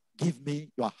daughter, give me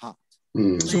your heart.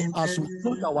 So as we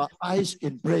put our eyes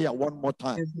in prayer one more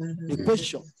time, the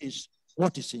question is,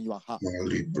 what is in your heart?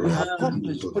 We have come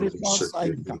to spiritual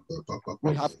cycle.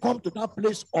 We have come to that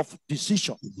place of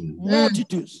decision.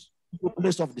 Multitudes, the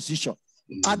place of decision.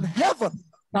 And heaven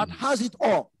that has it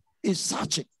all is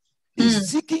searching, is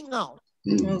seeking out,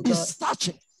 is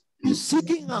searching, is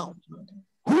seeking out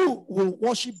who will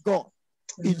worship God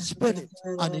in spirit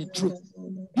and in truth.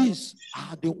 These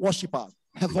are the worshipers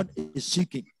heaven is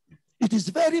seeking. It is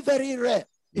very, very rare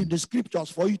in the scriptures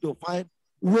for you to find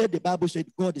where the Bible said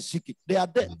God is seeking. They are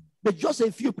there, but just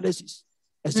a few places.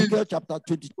 Ezekiel chapter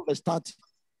 22, verse 30.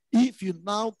 If you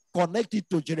now connect it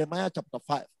to Jeremiah chapter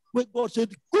 5, where God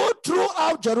said, go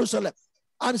throughout Jerusalem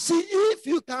and see if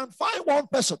you can find one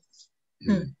person.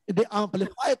 The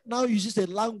Amplified now uses a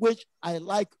language I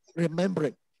like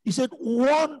remembering. He said,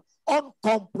 one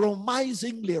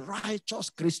uncompromisingly righteous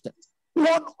Christian.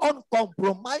 One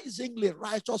uncompromisingly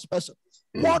righteous person.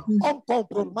 One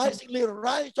uncompromisingly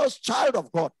righteous child of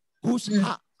God whose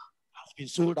heart has been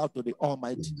sold out to the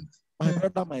Almighty. My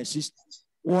brother, my sister,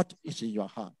 what is in your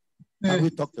heart? Can we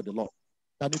talk to the Lord?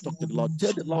 Can we talk to the Lord?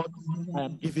 Tell the Lord, I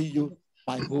am giving you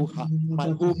my whole heart, my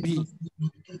whole being.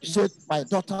 He said, my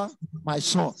daughter, my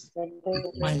son,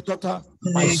 my daughter,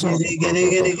 my son.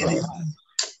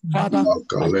 Father,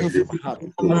 I give you my heart.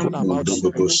 Open our mouth. Talk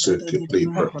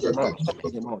to the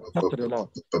Lord. Talk to the Lord.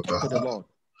 Talk to the Lord.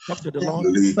 Talk to the Lord.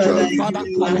 Father, Father,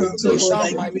 I lay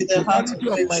down my totality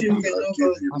of my being.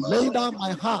 I'm laying down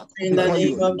my heart in the before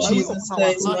you. name of Jesus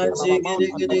Christ,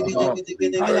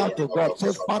 Cry out to God.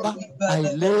 Say, Father, I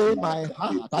lay my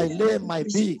heart, I lay my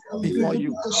being before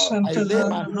you. I lay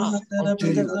my heart unto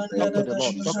you. Talk to the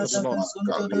Lord. Talk to the Lord.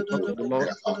 Talk to the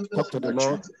Lord. Talk to the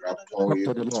Lord. Talk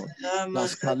to the Lord.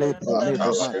 Laskale brole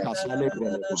baba kasale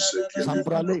brole.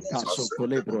 Sambrale kaso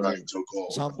kole brole.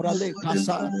 Sambrale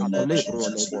kasa akole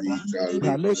brole baba.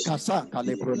 Brale kasa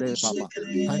kale brole baba.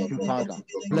 Thank you, Father.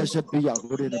 Blessed be your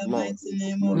holy name, Lord.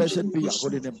 Blessed be your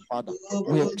holy name, Father.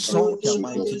 We exalt your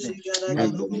mighty name. You are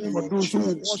looking for those who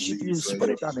worship you in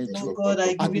spirit and in truth. God,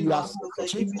 I give And you you the are heart, I give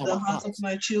searching you the our heart of hearts.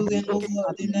 my children, oh Looking God,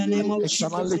 at in the name of Jesus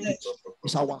externalities. Christ.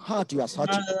 It's our heart you are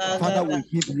searching. Father, we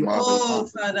give you our Oh, heart.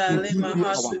 Father, I We lay give my you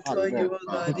heart our heart, before you, Lord.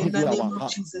 oh God, We in give the you name our of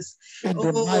heart. Jesus. In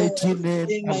the Oh, mighty name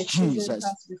lay my of children's Jesus.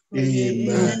 hearts before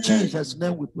you. In Jesus'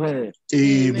 name we pray.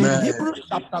 Amen. In Hebrews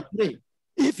chapter 3,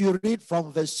 if you read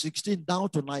from verse 16 down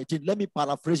to 19, let me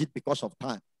paraphrase it because of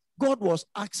time. God was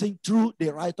asking through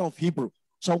the writer of Hebrew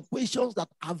some questions that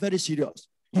are very serious.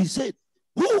 He said,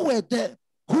 who were there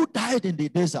who died in the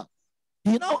desert?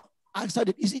 He now answered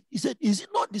it. He said, is it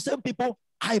not the same people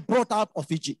I brought out of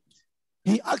Egypt?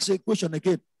 He asked a question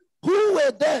again. Who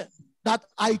were there that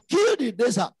I killed in the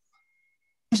desert?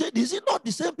 He said, is it not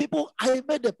the same people I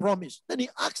made a promise? Then he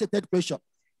asked a third question.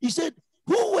 He said,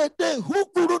 who were there who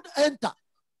couldn't enter?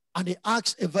 And he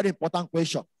asked a very important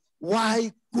question.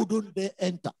 Why couldn't they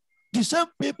enter? The same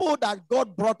people that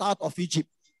God brought out of Egypt.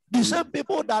 The same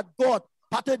people that God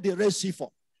parted the Red Sea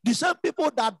for. The same people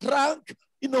that drank,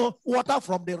 water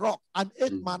from the rock and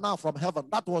ate manna from heaven.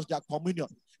 That was their communion.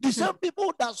 The same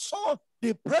people that saw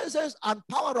the presence and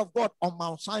power of God on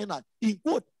Mount Sinai. In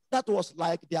quote, that was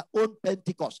like their own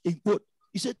Pentecost. In quote,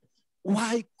 he said,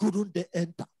 why couldn't they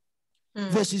enter?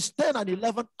 Verses 10 and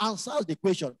 11 answers the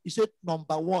question. He said,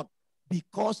 number one,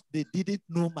 because they didn't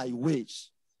know my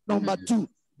ways. Number two,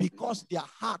 because their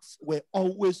hearts were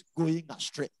always going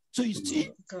astray. So you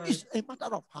see, it's a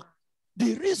matter of heart.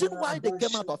 The reason why they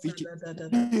came out of Egypt,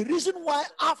 the reason why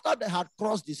after they had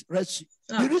crossed this Red Sea,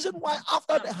 the reason why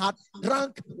after they had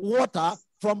drank water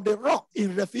from the rock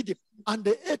in Rephidim and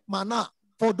they ate manna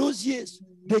for those years,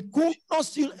 they could not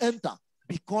still enter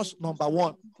because number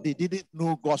one, they didn't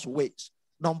know God's ways.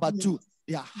 Number two,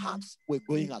 their hearts were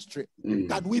going astray.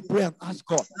 Can we pray and ask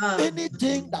God,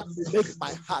 anything that will make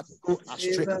my heart go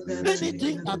astray,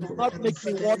 anything that will not make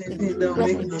me walk in the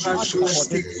path of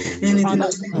ordination,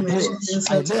 Father, today,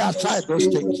 I lay aside those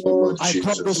things. I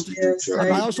drop those things.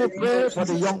 And I also pray for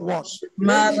the young ones.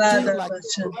 Anything like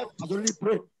my wife has already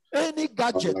prayed. Any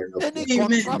gadget, any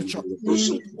contraption,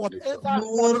 whatever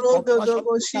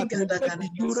that make the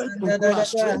children to go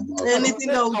astray, anything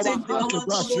that will take the our heart heart to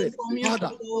go astray. away from you,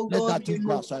 Father, oh let God, that thing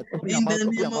go aside. Open your in mouth, the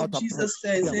open your name of mouth and pray. Jesus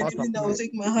Christ, Open your mouth anything and that will pray.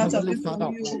 take my heart Heavenly away from Father,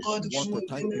 you, oh God, I want to in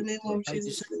thank the you. name of Like the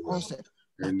Jesus. same concept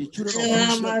that the children of Yeah,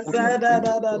 Israel my couldn't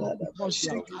God, because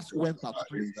their hearts went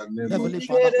astray. Heavenly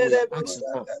Father, we are asking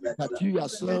God that you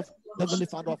yourself Heavenly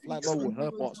Father of light, Lord, will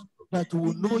help us that we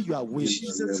will know your ways,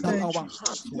 that our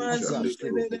hearts will hunger after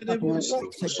you, that we will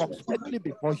walk circumspectly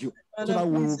before you, so that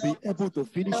we will be able to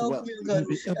finish well, we'll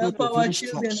be able Help to our finish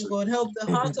strong. children, God. Help the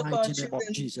In hearts the of our mighty name of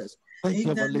children. Jesus. Thank you, In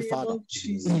the Heavenly name Father. of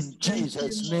Jesus. In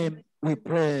Jesus' name we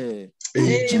pray.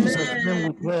 Amen. In Jesus' name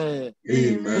we pray.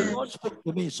 The Amen. Lord spoke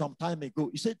to me some time ago.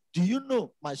 He said, do you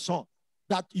know, my son,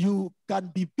 that you can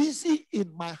be busy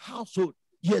in my household,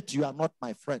 yet you are not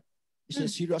my friend? It's a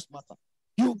serious matter.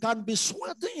 You can be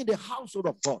sweating in the household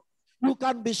of God. You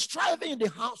can be striving in the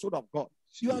household of God.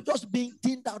 You are just being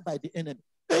thinned out by the enemy.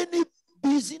 Any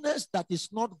business that is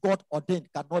not God ordained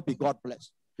cannot be God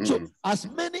blessed. So as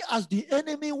many as the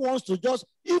enemy wants to just,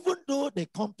 even though they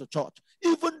come to church,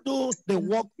 even though they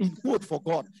walk in quote for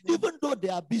God, even though they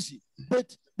are busy,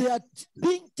 but they are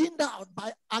being thinned out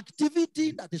by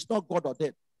activity that is not God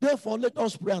ordained. Therefore, let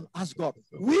us pray and ask God,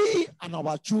 we and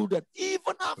our children,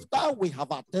 even after we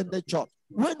have attended church,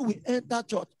 when we enter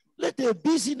church, let a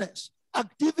business,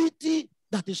 activity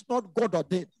that is not God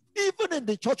ordained, even in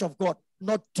the church of God,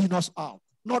 not thin us out,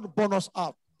 not burn us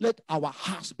out. Let our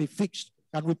hearts be fixed.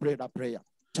 Can we pray that prayer?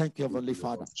 Thank you, Heavenly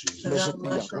Father. Blessed be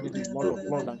your holy name, Lord of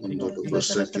Lord and King of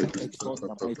Kings. Exalt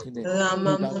your mighty name.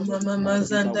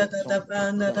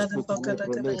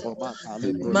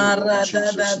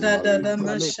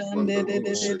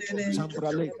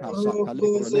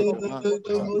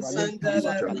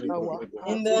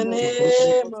 In the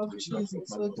name of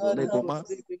Jesus, oh God, help us.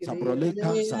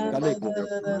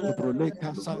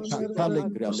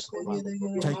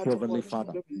 Thank you, Heavenly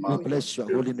Father. We bless your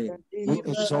holy name. We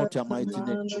exalt your mighty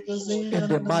name. In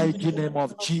the mighty name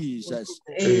of Jesus.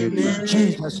 Amen. In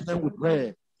Jesus' name we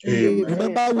pray.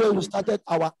 Remember where we started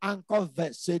our anchor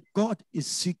verse said, God is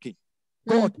seeking.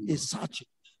 God is searching.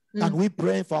 And we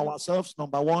pray for ourselves,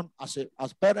 number one, as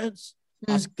parents,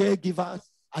 as caregivers,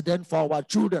 and then for our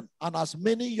children, and as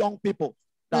many young people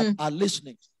that are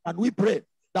listening. And we pray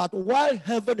that while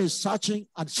heaven is searching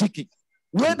and seeking,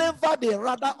 whenever the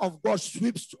radar of God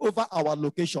sweeps over our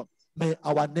location, may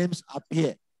our names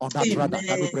appear on that radar.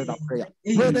 Can we pray that prayer?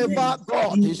 Whenever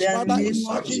God, His radar is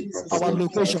searching our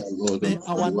location, may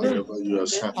our name,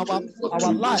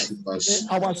 our life, may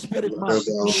our spirit man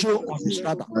show on His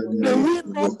radar. May we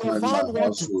not be found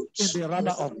wanting in the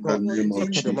radar of God.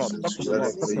 Talk to the Lord, talk to the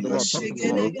Lord, talk to the Lord, talk to the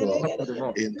Lord, talk to the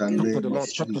Lord, talk to the Lord,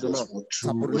 talk to the Lord.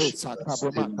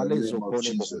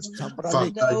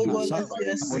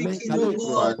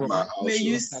 May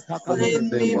you find me,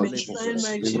 may you find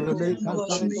my children,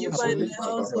 God. May you find the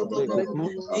household of God.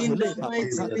 In the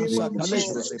mighty name of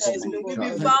Jesus Christ, may we be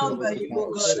found by you,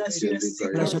 oh God, as you are seeking.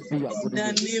 In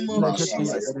the name of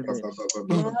Jesus Christ.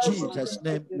 In Jesus'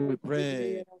 name we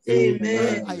pray.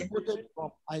 Amen. I quoted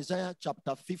from Isaiah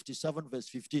chapter 57, verse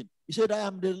 15. He said, I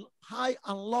am the high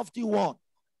and lofty one.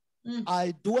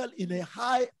 I dwell in a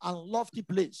high and lofty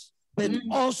place. But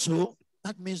also,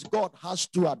 that means God has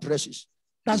two addresses.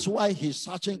 That's why He's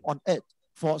searching on earth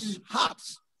for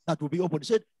hearts that will be open. He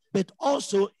said, but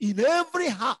also in every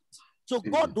heart. So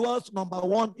God dwells, number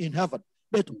one, in heaven.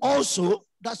 But also,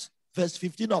 that's verse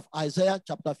 15 of Isaiah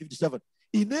chapter 57.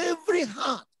 In every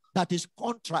heart that is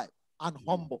contrite and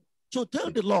humble. So tell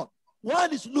the Lord, while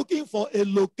He's looking for a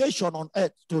location on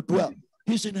earth to dwell,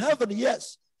 He's in heaven,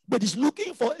 yes, but He's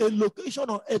looking for a location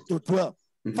on earth to dwell.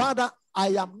 Father, I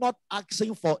am not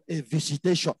asking for a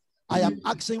visitation. I am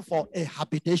asking for a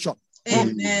habitation.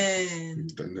 Amen. In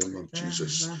the name of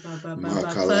Jesus. Father,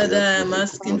 I'm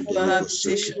asking for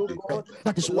habitation.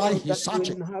 That is why He's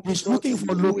searching. He's looking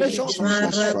for locations.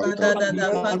 Father,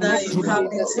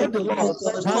 inhabit Let the Lord,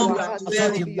 come and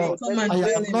dwell in me. Come and I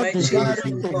dwell am in not my desiring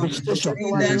children, a God. visitation.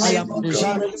 In the I name am of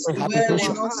desiring Jesus, a dwell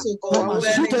habitation. in also, Come God. and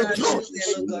Dwell sit in a our throne.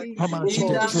 children, God. Come and sit In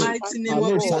a the throne. mighty name of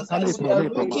Jesus, as we are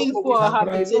looking for a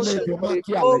habitation,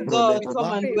 oh God,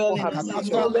 come and dwell in us. As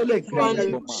we are looking for a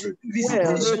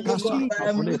visitation, oh God, I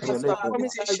am looking for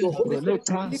habitation.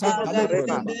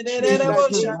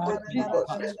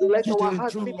 Let our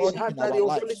heart be in heart that the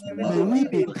Holy Spirit May will we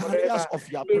lead be us carriers forever. of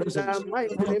your In presence. the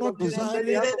mighty We are name not of Jesus, let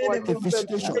the desiring heart of our a children,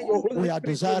 visitation. let your Holy We are Spirit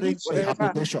will desiring lead a forever.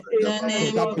 habitation. In the May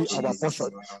name that of be our Jesus. portion.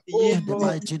 Oh In the God,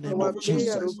 mighty name our of prayer,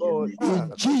 Jesus. oh God.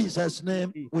 In Jesus'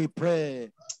 name we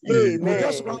pray. We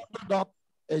just Amen. rounded up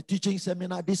a teaching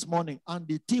seminar this morning, and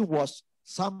the theme was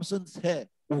Samson's hair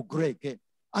will grow again.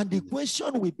 And the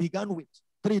question we began with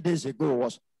 3 days ago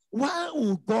was, why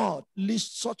would God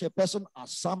list such a person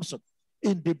as Samson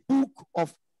in the book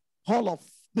of Hall of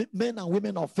Men and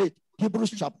Women of Faith,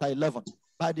 Hebrews chapter 11?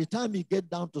 By the time you get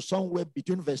down to somewhere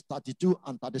between verse 32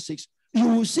 and 36, you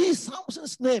will see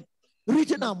Samson's name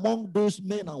written among those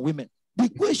men and women. The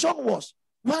question was,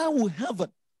 why would heaven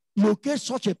locate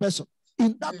such a person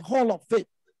in that hall of faith.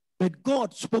 But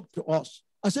God spoke to us.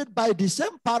 I said, by the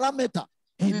same parameter,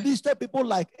 he listed people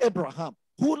like Abraham,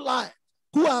 who lied,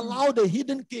 who allowed a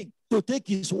hidden king to take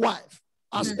his wife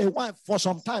as a wife for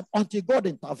some time until God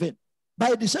intervened.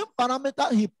 By the same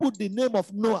parameter, he put the name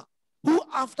of Noah, who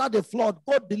after the flood,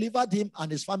 God delivered him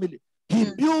and his family. He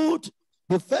built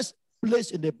the first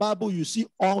place in the Bible you see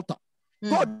altar.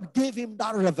 God gave him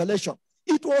that revelation.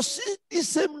 It was the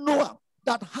same Noah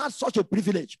that had such a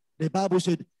privilege. The Bible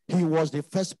said he was the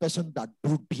first person that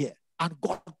brewed beer and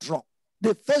got drunk.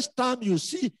 The first time you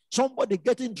see somebody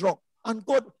getting drunk, and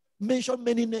God mentioned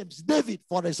many names. David,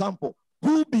 for example,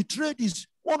 who betrayed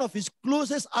one of his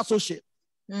closest associates,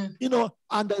 you know,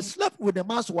 and slept with the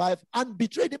man's wife and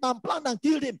betrayed him and planned and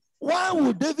killed him. Why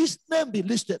would David's name be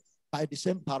listed? By the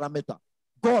same parameter.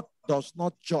 God does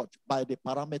not judge by the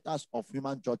parameters of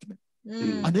human judgment.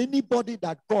 And anybody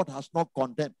that God has not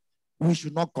condemned, we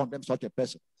should not condemn such a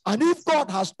person. And if God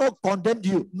has not condemned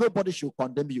you, nobody should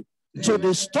condemn you. So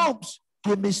the storms,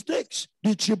 the mistakes,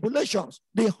 the tribulations,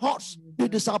 the hurts, the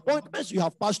disappointments you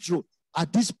have passed through,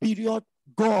 at this period,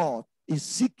 God is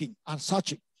seeking and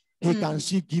searching. He can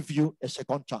still give you a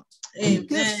second chance. He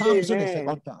gave Samson a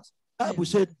second chance. The Bible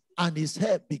said, and his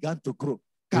hair began to grow.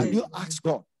 Can you ask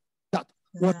God that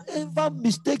whatever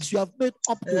mistakes you have made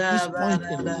up to this point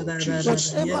in life,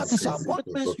 whatever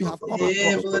disappointments you have come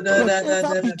across,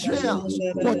 whatever betrayals,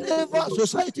 whatever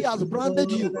society has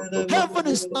branded you, heaven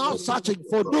is now searching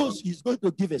for those he's going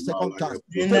to give a second chance.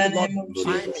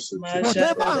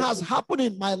 Whatever has happened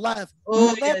in my life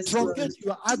will not truncate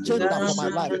your agenda for my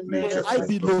life. May I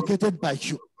be located by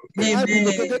you. May I be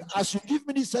located as you give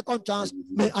me the second chance.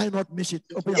 May I not miss it.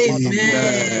 Open your mouth and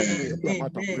pray. Open your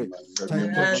mouth and pray.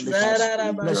 Thank you, Holy Ghost.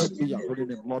 Blessed be your holy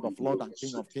name, Lord of Lords and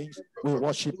King of Kings. We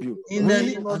worship you. In the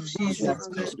name of Jesus.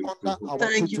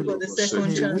 Thank you for the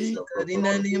second chance, God. In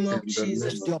the name of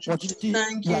Jesus. The opportunity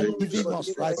you are giving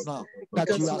us right now,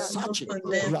 that you are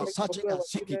searching and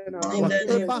seeking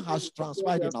whatever has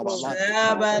transpired in our life.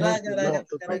 Lord,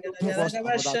 give us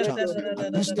another chance.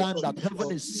 At this time that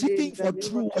heaven is seeking for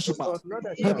true worshippers,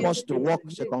 help us to walk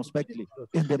circumspectly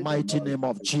in the mighty name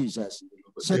of Jesus.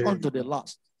 Second to the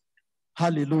last.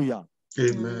 Hallelujah.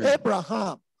 Amen.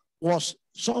 Abraham was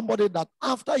somebody that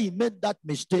after he made that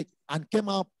mistake and came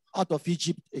out of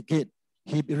Egypt again,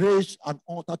 he raised an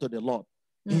altar to the Lord.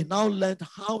 He now learned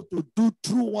how to do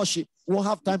true worship. We won't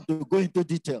have time to go into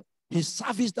detail. He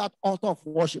serviced that altar of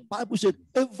worship. Bible said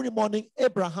every morning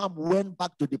Abraham went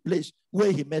back to the place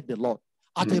where he met the Lord.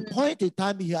 At a point in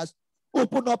time, he has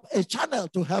opened up a channel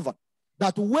to heaven,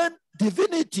 that when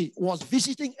divinity was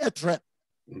visiting Ephraim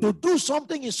to do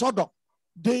something in Sodom,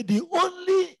 the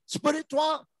only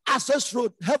spiritual access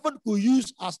road heaven could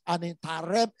use as an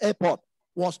interim airport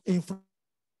was in front.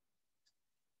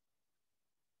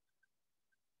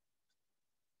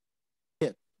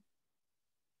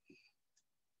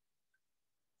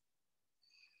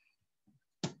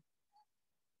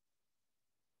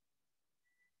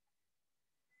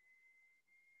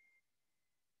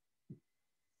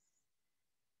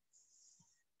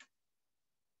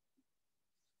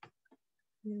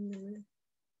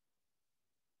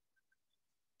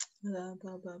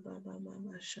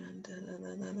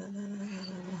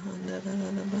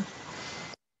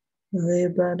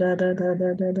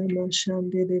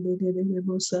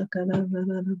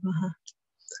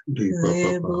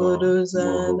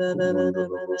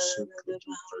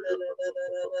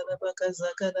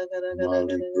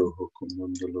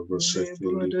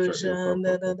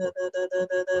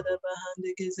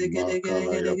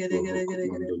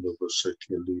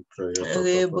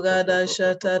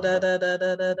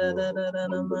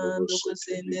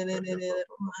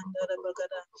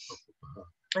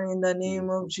 In the name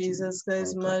of Jesus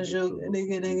Christ, in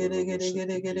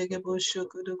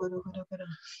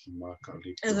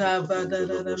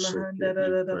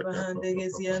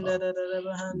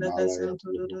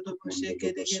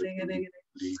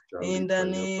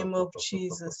the name of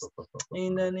Jesus,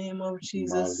 in the name of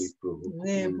Jesus,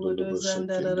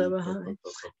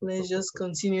 let's just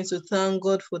continue to thank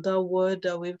God for that word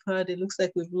that we've heard. It looks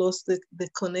like we've lost the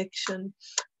connection.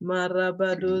 Father,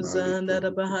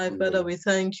 we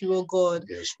thank you, oh God,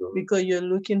 because you're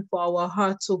looking for our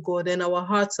hearts, oh God, and our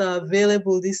hearts are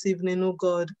available this evening, oh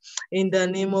God. In the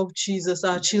name of Jesus,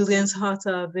 our children's hearts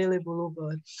are available, oh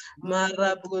God.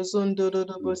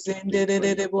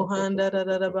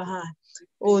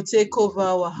 Oh, take over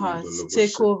our hearts,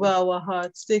 take over our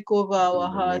hearts, take over our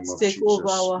hearts, take over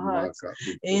our hearts.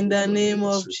 In the name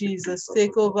of Jesus,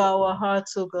 take over our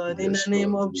hearts, oh God. In the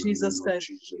name of Jesus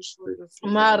Christ.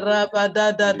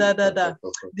 Marabadadadadada.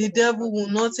 The devil will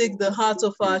not take the heart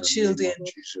of our children.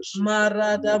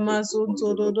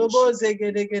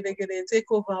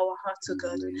 Take over our hearts, oh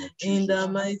God. In the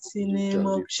mighty name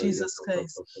of Jesus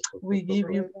Christ. We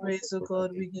give you praise, oh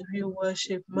God. We give you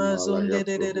worship. In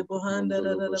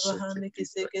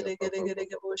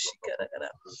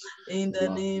the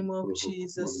name of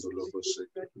Jesus.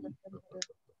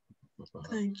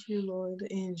 Thank you, Lord.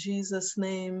 In Jesus'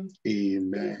 name.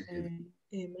 Amen.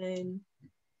 Amen.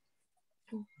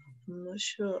 I'm not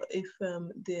sure if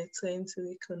they're trying to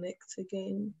reconnect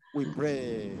again. We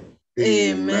pray.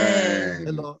 Amen.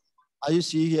 Hello. Are you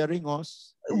still hearing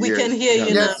us? We can hear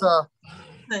you now. Yes, sir.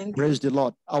 Thank Praise the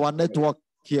Lord. Our network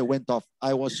here went off.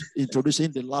 I was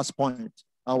introducing the last point.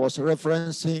 I was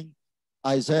referencing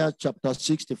Isaiah chapter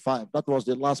 65. That was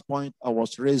the last point I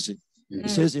was raising. It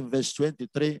says in verse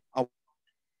 23,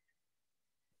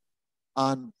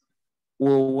 and we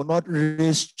will not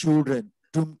raise children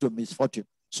doomed to misfortune.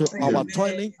 So our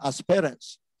toiling as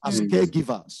parents, as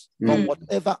caregivers, from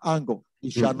whatever angle,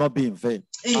 it shall not be in vain.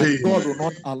 And God will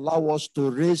not allow us to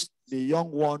raise the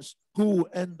young ones who will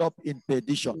end up in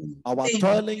perdition. Our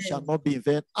toiling shall not be in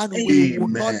vain, and we will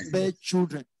not bear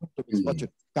children to misfortune.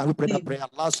 Can we pray that prayer?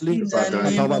 Lastly, that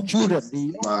our children,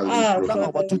 one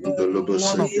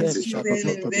of them shall not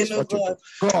go to misfortune.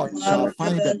 God shall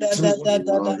find them true.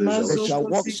 They shall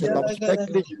walk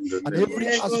circumspectly, and every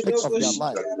aspect of their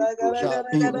life shall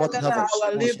be what heaven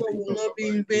wants it to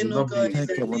be. Thank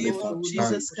you, Heavenly Father.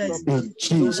 In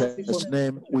Jesus'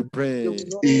 name we pray.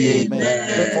 Amen.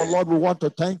 Therefore, Lord, we want to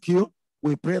thank you.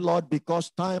 We pray, Lord,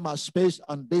 because time and space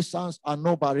and distance are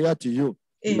no barrier to you,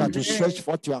 that you stretch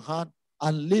forth your hand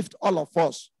and lift all of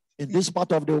us in this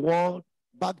part of the world,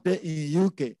 back there in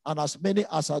UK, and as many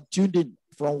as are tuned in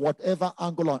from whatever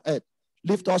angle on earth.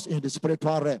 Lift us in the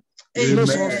spiritual realm.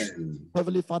 Place us,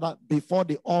 Heavenly Father, before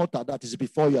the altar that is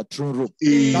before your throne room.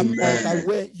 That altar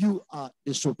where you are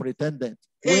the superintendent,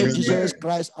 where Jesus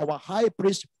Christ, our high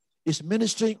priest, is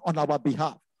ministering on our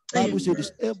behalf. Bible says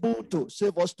is able to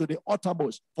save us to the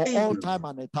uttermost for all time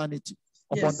and eternity.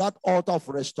 Upon that altar of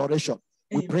restoration,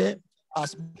 we pray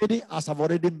as many as have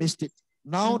already missed it.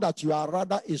 Now that you are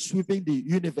rather is sweeping the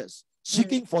universe,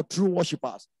 seeking for true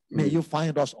worshipers, may you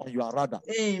find us on your radar.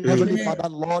 Heavenly Father,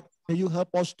 Lord, may you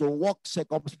help us to walk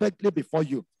circumspectly before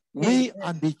you. We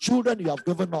and the children you have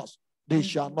given us, they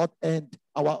shall not end.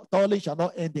 Our toiling shall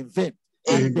not end in vain.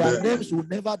 And their names will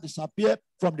never disappear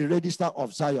from the register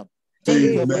of Zion. Thank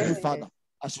you, Heavenly Father,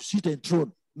 as you sit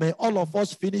enthroned. May all of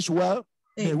us finish well.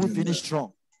 May we finish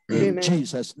strong. In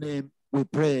Jesus' name we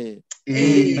pray.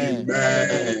 Amen.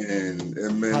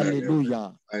 Amen.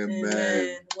 Hallelujah.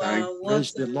 Amen. Wow,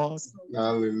 Praise the Lord.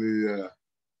 Hallelujah.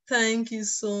 Thank you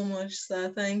so much,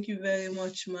 sir. Thank you very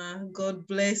much, ma. God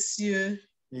bless you.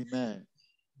 Amen.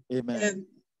 Amen.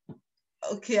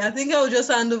 Okay, I think I will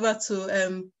just hand over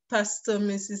to Pastor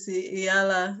Mrs.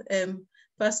 Iyala.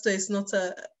 Pastor is not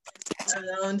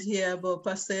around here, but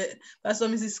Pastor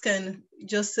Mrs. can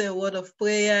just say a word of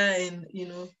prayer and,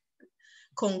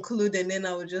 conclude, and then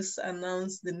I will just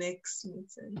announce the next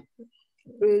meeting.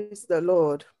 Praise the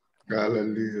Lord.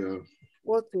 Hallelujah.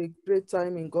 What a great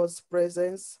time in God's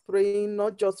presence, praying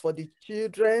not just for the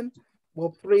children,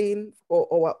 but praying for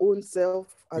our own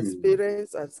self as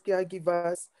parents, as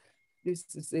caregivers. This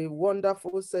is a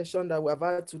wonderful session that we have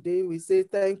had today. We say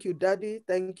thank you, Daddy.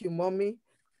 Thank you, Mommy.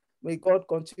 May God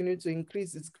continue to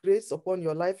increase His grace upon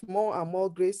your life, more and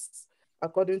more grace,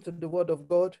 according to the word of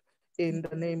God, in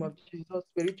the name of Jesus.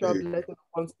 Spiritual blessing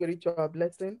upon spiritual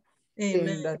blessing,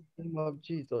 in the name of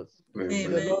Jesus.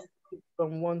 The Lord takes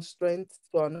from one strength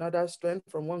to another strength,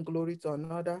 from one glory to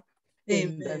another,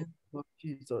 in the name of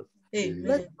Jesus.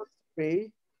 Let us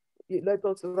pray. Let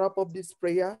us wrap up this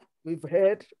prayer. We've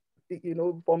heard,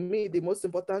 for me, the most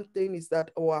important thing is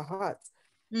that our hearts,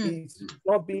 it should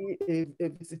not be a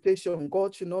visitation.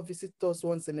 God should not visit us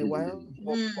once in a while.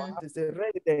 It's a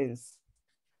residence,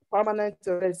 permanent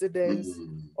residence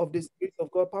of the Spirit of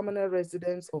God, permanent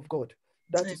residence of God.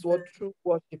 That is what true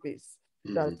worship is.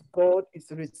 That God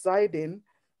is residing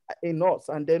in us,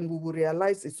 and then we will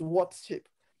realize it's worship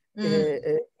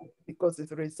because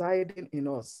it's residing in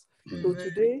us. So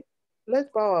today, let's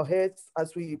bow our heads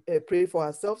as we pray for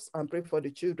ourselves and pray for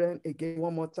the children again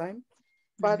one more time.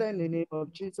 Father, in the name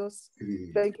of Jesus,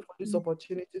 thank you for this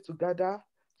opportunity to gather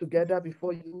together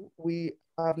before you. We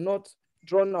have not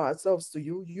drawn ourselves to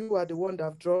you. You are the one that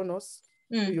have drawn us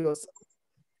to yourself.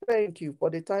 thank you for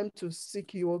the time to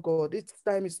seek you, oh God. This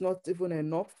time is not even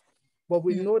enough, but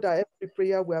we know that every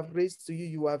prayer we have raised to you,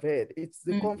 you have heard. It's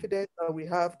the confidence that we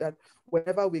have that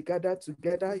whenever we gather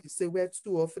together, you say where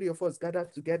 2 or 3 of us gather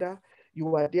together,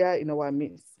 you are there in our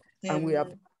midst. And we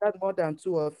have had more than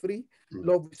 2 or 3,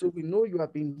 Lord, so we know you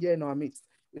have been here in our midst.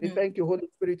 We thank you, Holy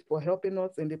Spirit, for helping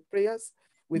us in the prayers.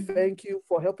 We thank you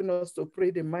for helping us to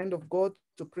pray the mind of God,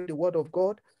 to pray the word of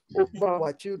God over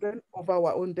our children, over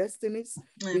our own destinies.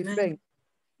 We thank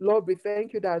Lord, we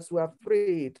thank you that as we have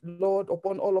prayed, Lord,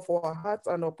 upon all of our hearts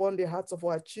and upon the hearts of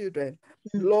our children.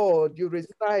 Lord, you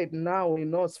reside now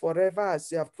in us forever,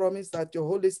 as you have promised that your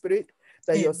Holy Spirit,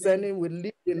 that you're sending will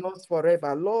live in us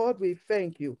forever. Lord, we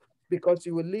thank you because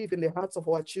you will live in the hearts of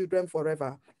our children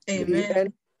forever. The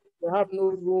enemy will have no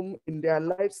room in their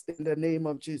lives in the name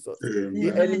of Jesus.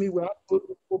 The enemy will have no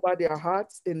room over their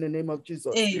hearts in the name of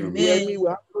Jesus. The enemy will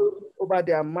have no room over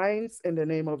their minds in the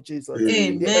name of Jesus.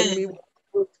 The enemy will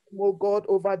oh God,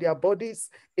 over their bodies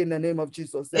in the name of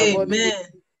Jesus. Their body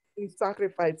will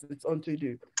sacrifices unto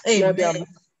you. Lord, their minds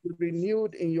will be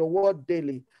renewed in your word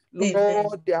daily.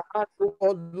 Lord, their heart, oh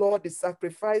God, Lord, the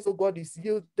sacrifice, oh God, is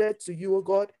yielded to you, oh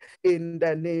God, in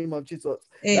the name of Jesus.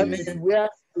 That is where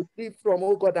you live from,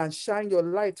 oh God, and shine your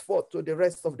light forth to the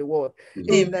rest of the world.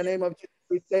 In the name of Jesus.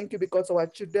 We thank you because our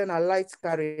children are light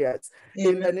carriers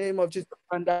in the name of Jesus,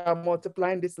 and are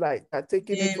multiplying this light, are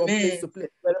taking it from place to place.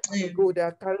 Wherever they go, they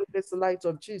are carrying this light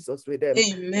of Jesus with them.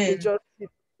 We just give you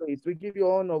praise, we give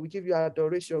you honor, we give you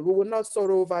adoration. We will not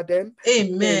sorrow over them.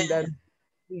 In the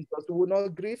Jesus, we will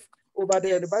not grieve over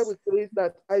them. The Bible says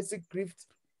that Isaac grieved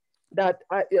that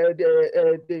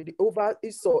over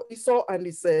Esau and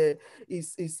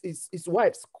his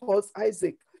wives caused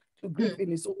Isaac to grieve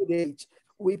in his old age.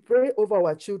 We pray over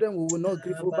our children, we will not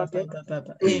grieve over them.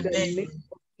 In the name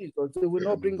of Jesus, they will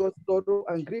not bring us sorrow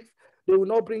and grief. They will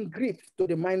not bring grief to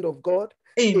the mind of God.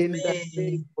 In the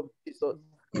name of Jesus.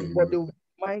 But they will be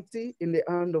mighty in the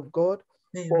hand of God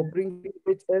for bringing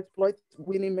great exploits,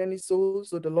 winning many souls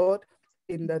to the Lord.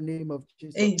 In the name of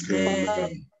Jesus.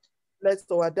 Bless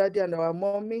our daddy and our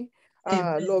mommy.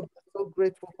 Lord, we're so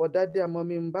grateful for daddy and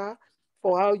mommy Mba,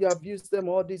 for how you have used them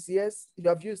all these years. You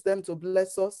have used them to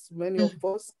bless us, many of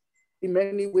us, in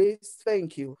many ways.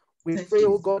 Thank you. We pray,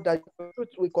 oh God, that your truth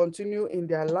will continue in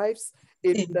their lives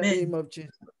in the name of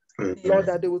Jesus. Lord,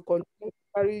 that they will continue to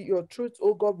carry your truth,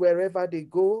 oh God, wherever they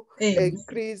go.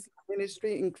 Increase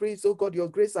ministry, increase, oh God, your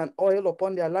grace and oil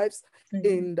upon their lives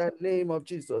in the name of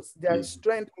Jesus. Their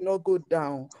strength will not go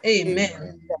down.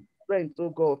 Strength, oh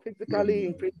God, physically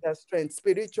increase their strength,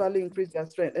 spiritually increase their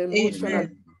strength, emotionally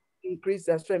increase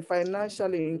their strength,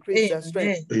 financially increase their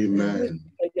strength.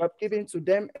 That you have given to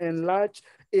them, enlarge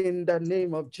in the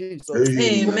name of Jesus.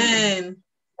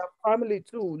 Their family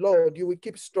too, Lord, you will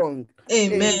keep strong.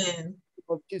 In the name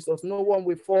of Jesus, no one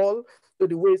will fall to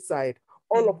the wayside.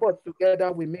 All of us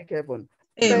together we make heaven.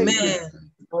 Thank you,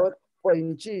 Lord, for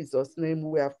in Jesus' name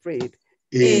we have prayed.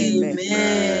 Amen.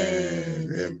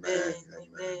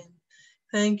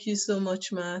 Thank you so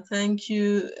much, Ma. Thank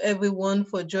you, everyone,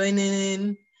 for joining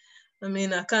in. I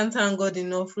mean, I can't thank God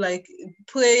enough. Like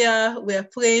prayer, we're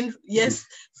praying, yes,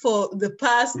 for the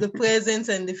past, the present,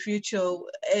 and the future.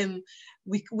 And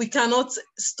we cannot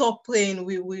stop praying.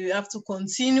 We have to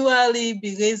continually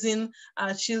be raising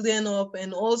our children up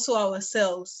and also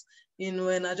ourselves. You know,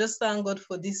 and I just thank God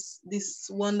for this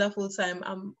wonderful time.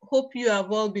 I hope you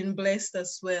have all been blessed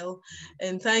as well.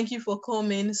 And thank you for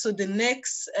coming. So the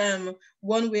next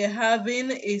one we're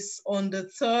having is on the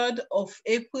 3rd of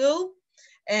April.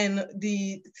 And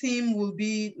the theme will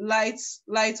be light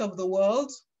of the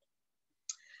world.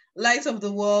 Light of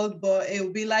the world, but it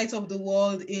will be light of the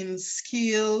world in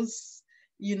skills,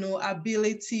 you know,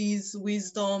 abilities,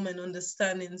 wisdom, and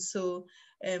understanding. So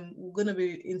we're going to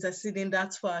be interceding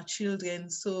that for our children.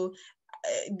 So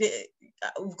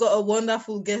we've got a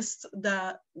wonderful guest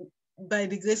that by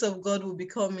the grace of God will be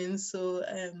coming. So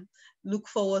look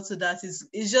forward to that.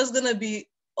 It's just going to be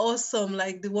awesome,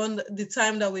 like the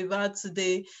time that we've had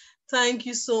today. Thank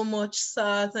you so much,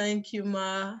 sir. Thank you,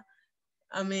 Ma.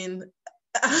 I mean,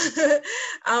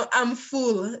 I'm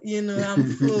full, you know,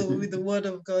 I'm full with the word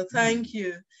of God. Thank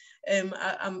you.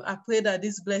 I pray that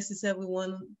this blesses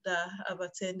everyone that have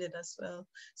attended as well.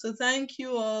 So thank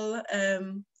you all,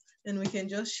 and we can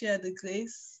just share the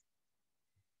grace.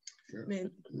 May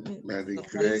the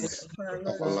grace of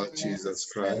our Lord Jesus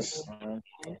Christ,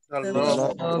 the love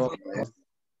of God,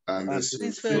 and the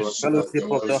sweet fellowship fellowship of the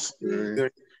Holy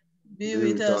Spirit be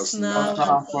with us now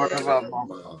and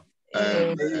forevermore.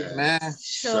 Amen.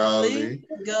 Surely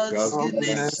God's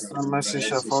goodness and mercy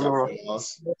shall follow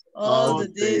us all the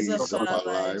days of our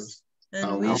lives,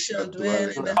 and we shall dwell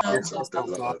in the house of the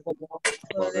Lord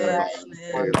forever and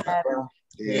ever.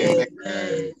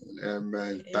 Amen.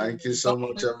 Amen. Thank you so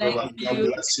much, everyone. God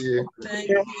bless you. Thank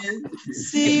you.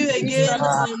 See you again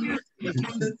on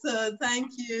the 3rd.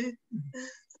 Thank you.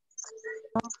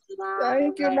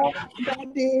 Thank you,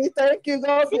 Daddy. Thank you.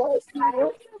 God bless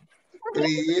you.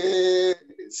 Yeah.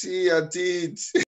 See your teeth.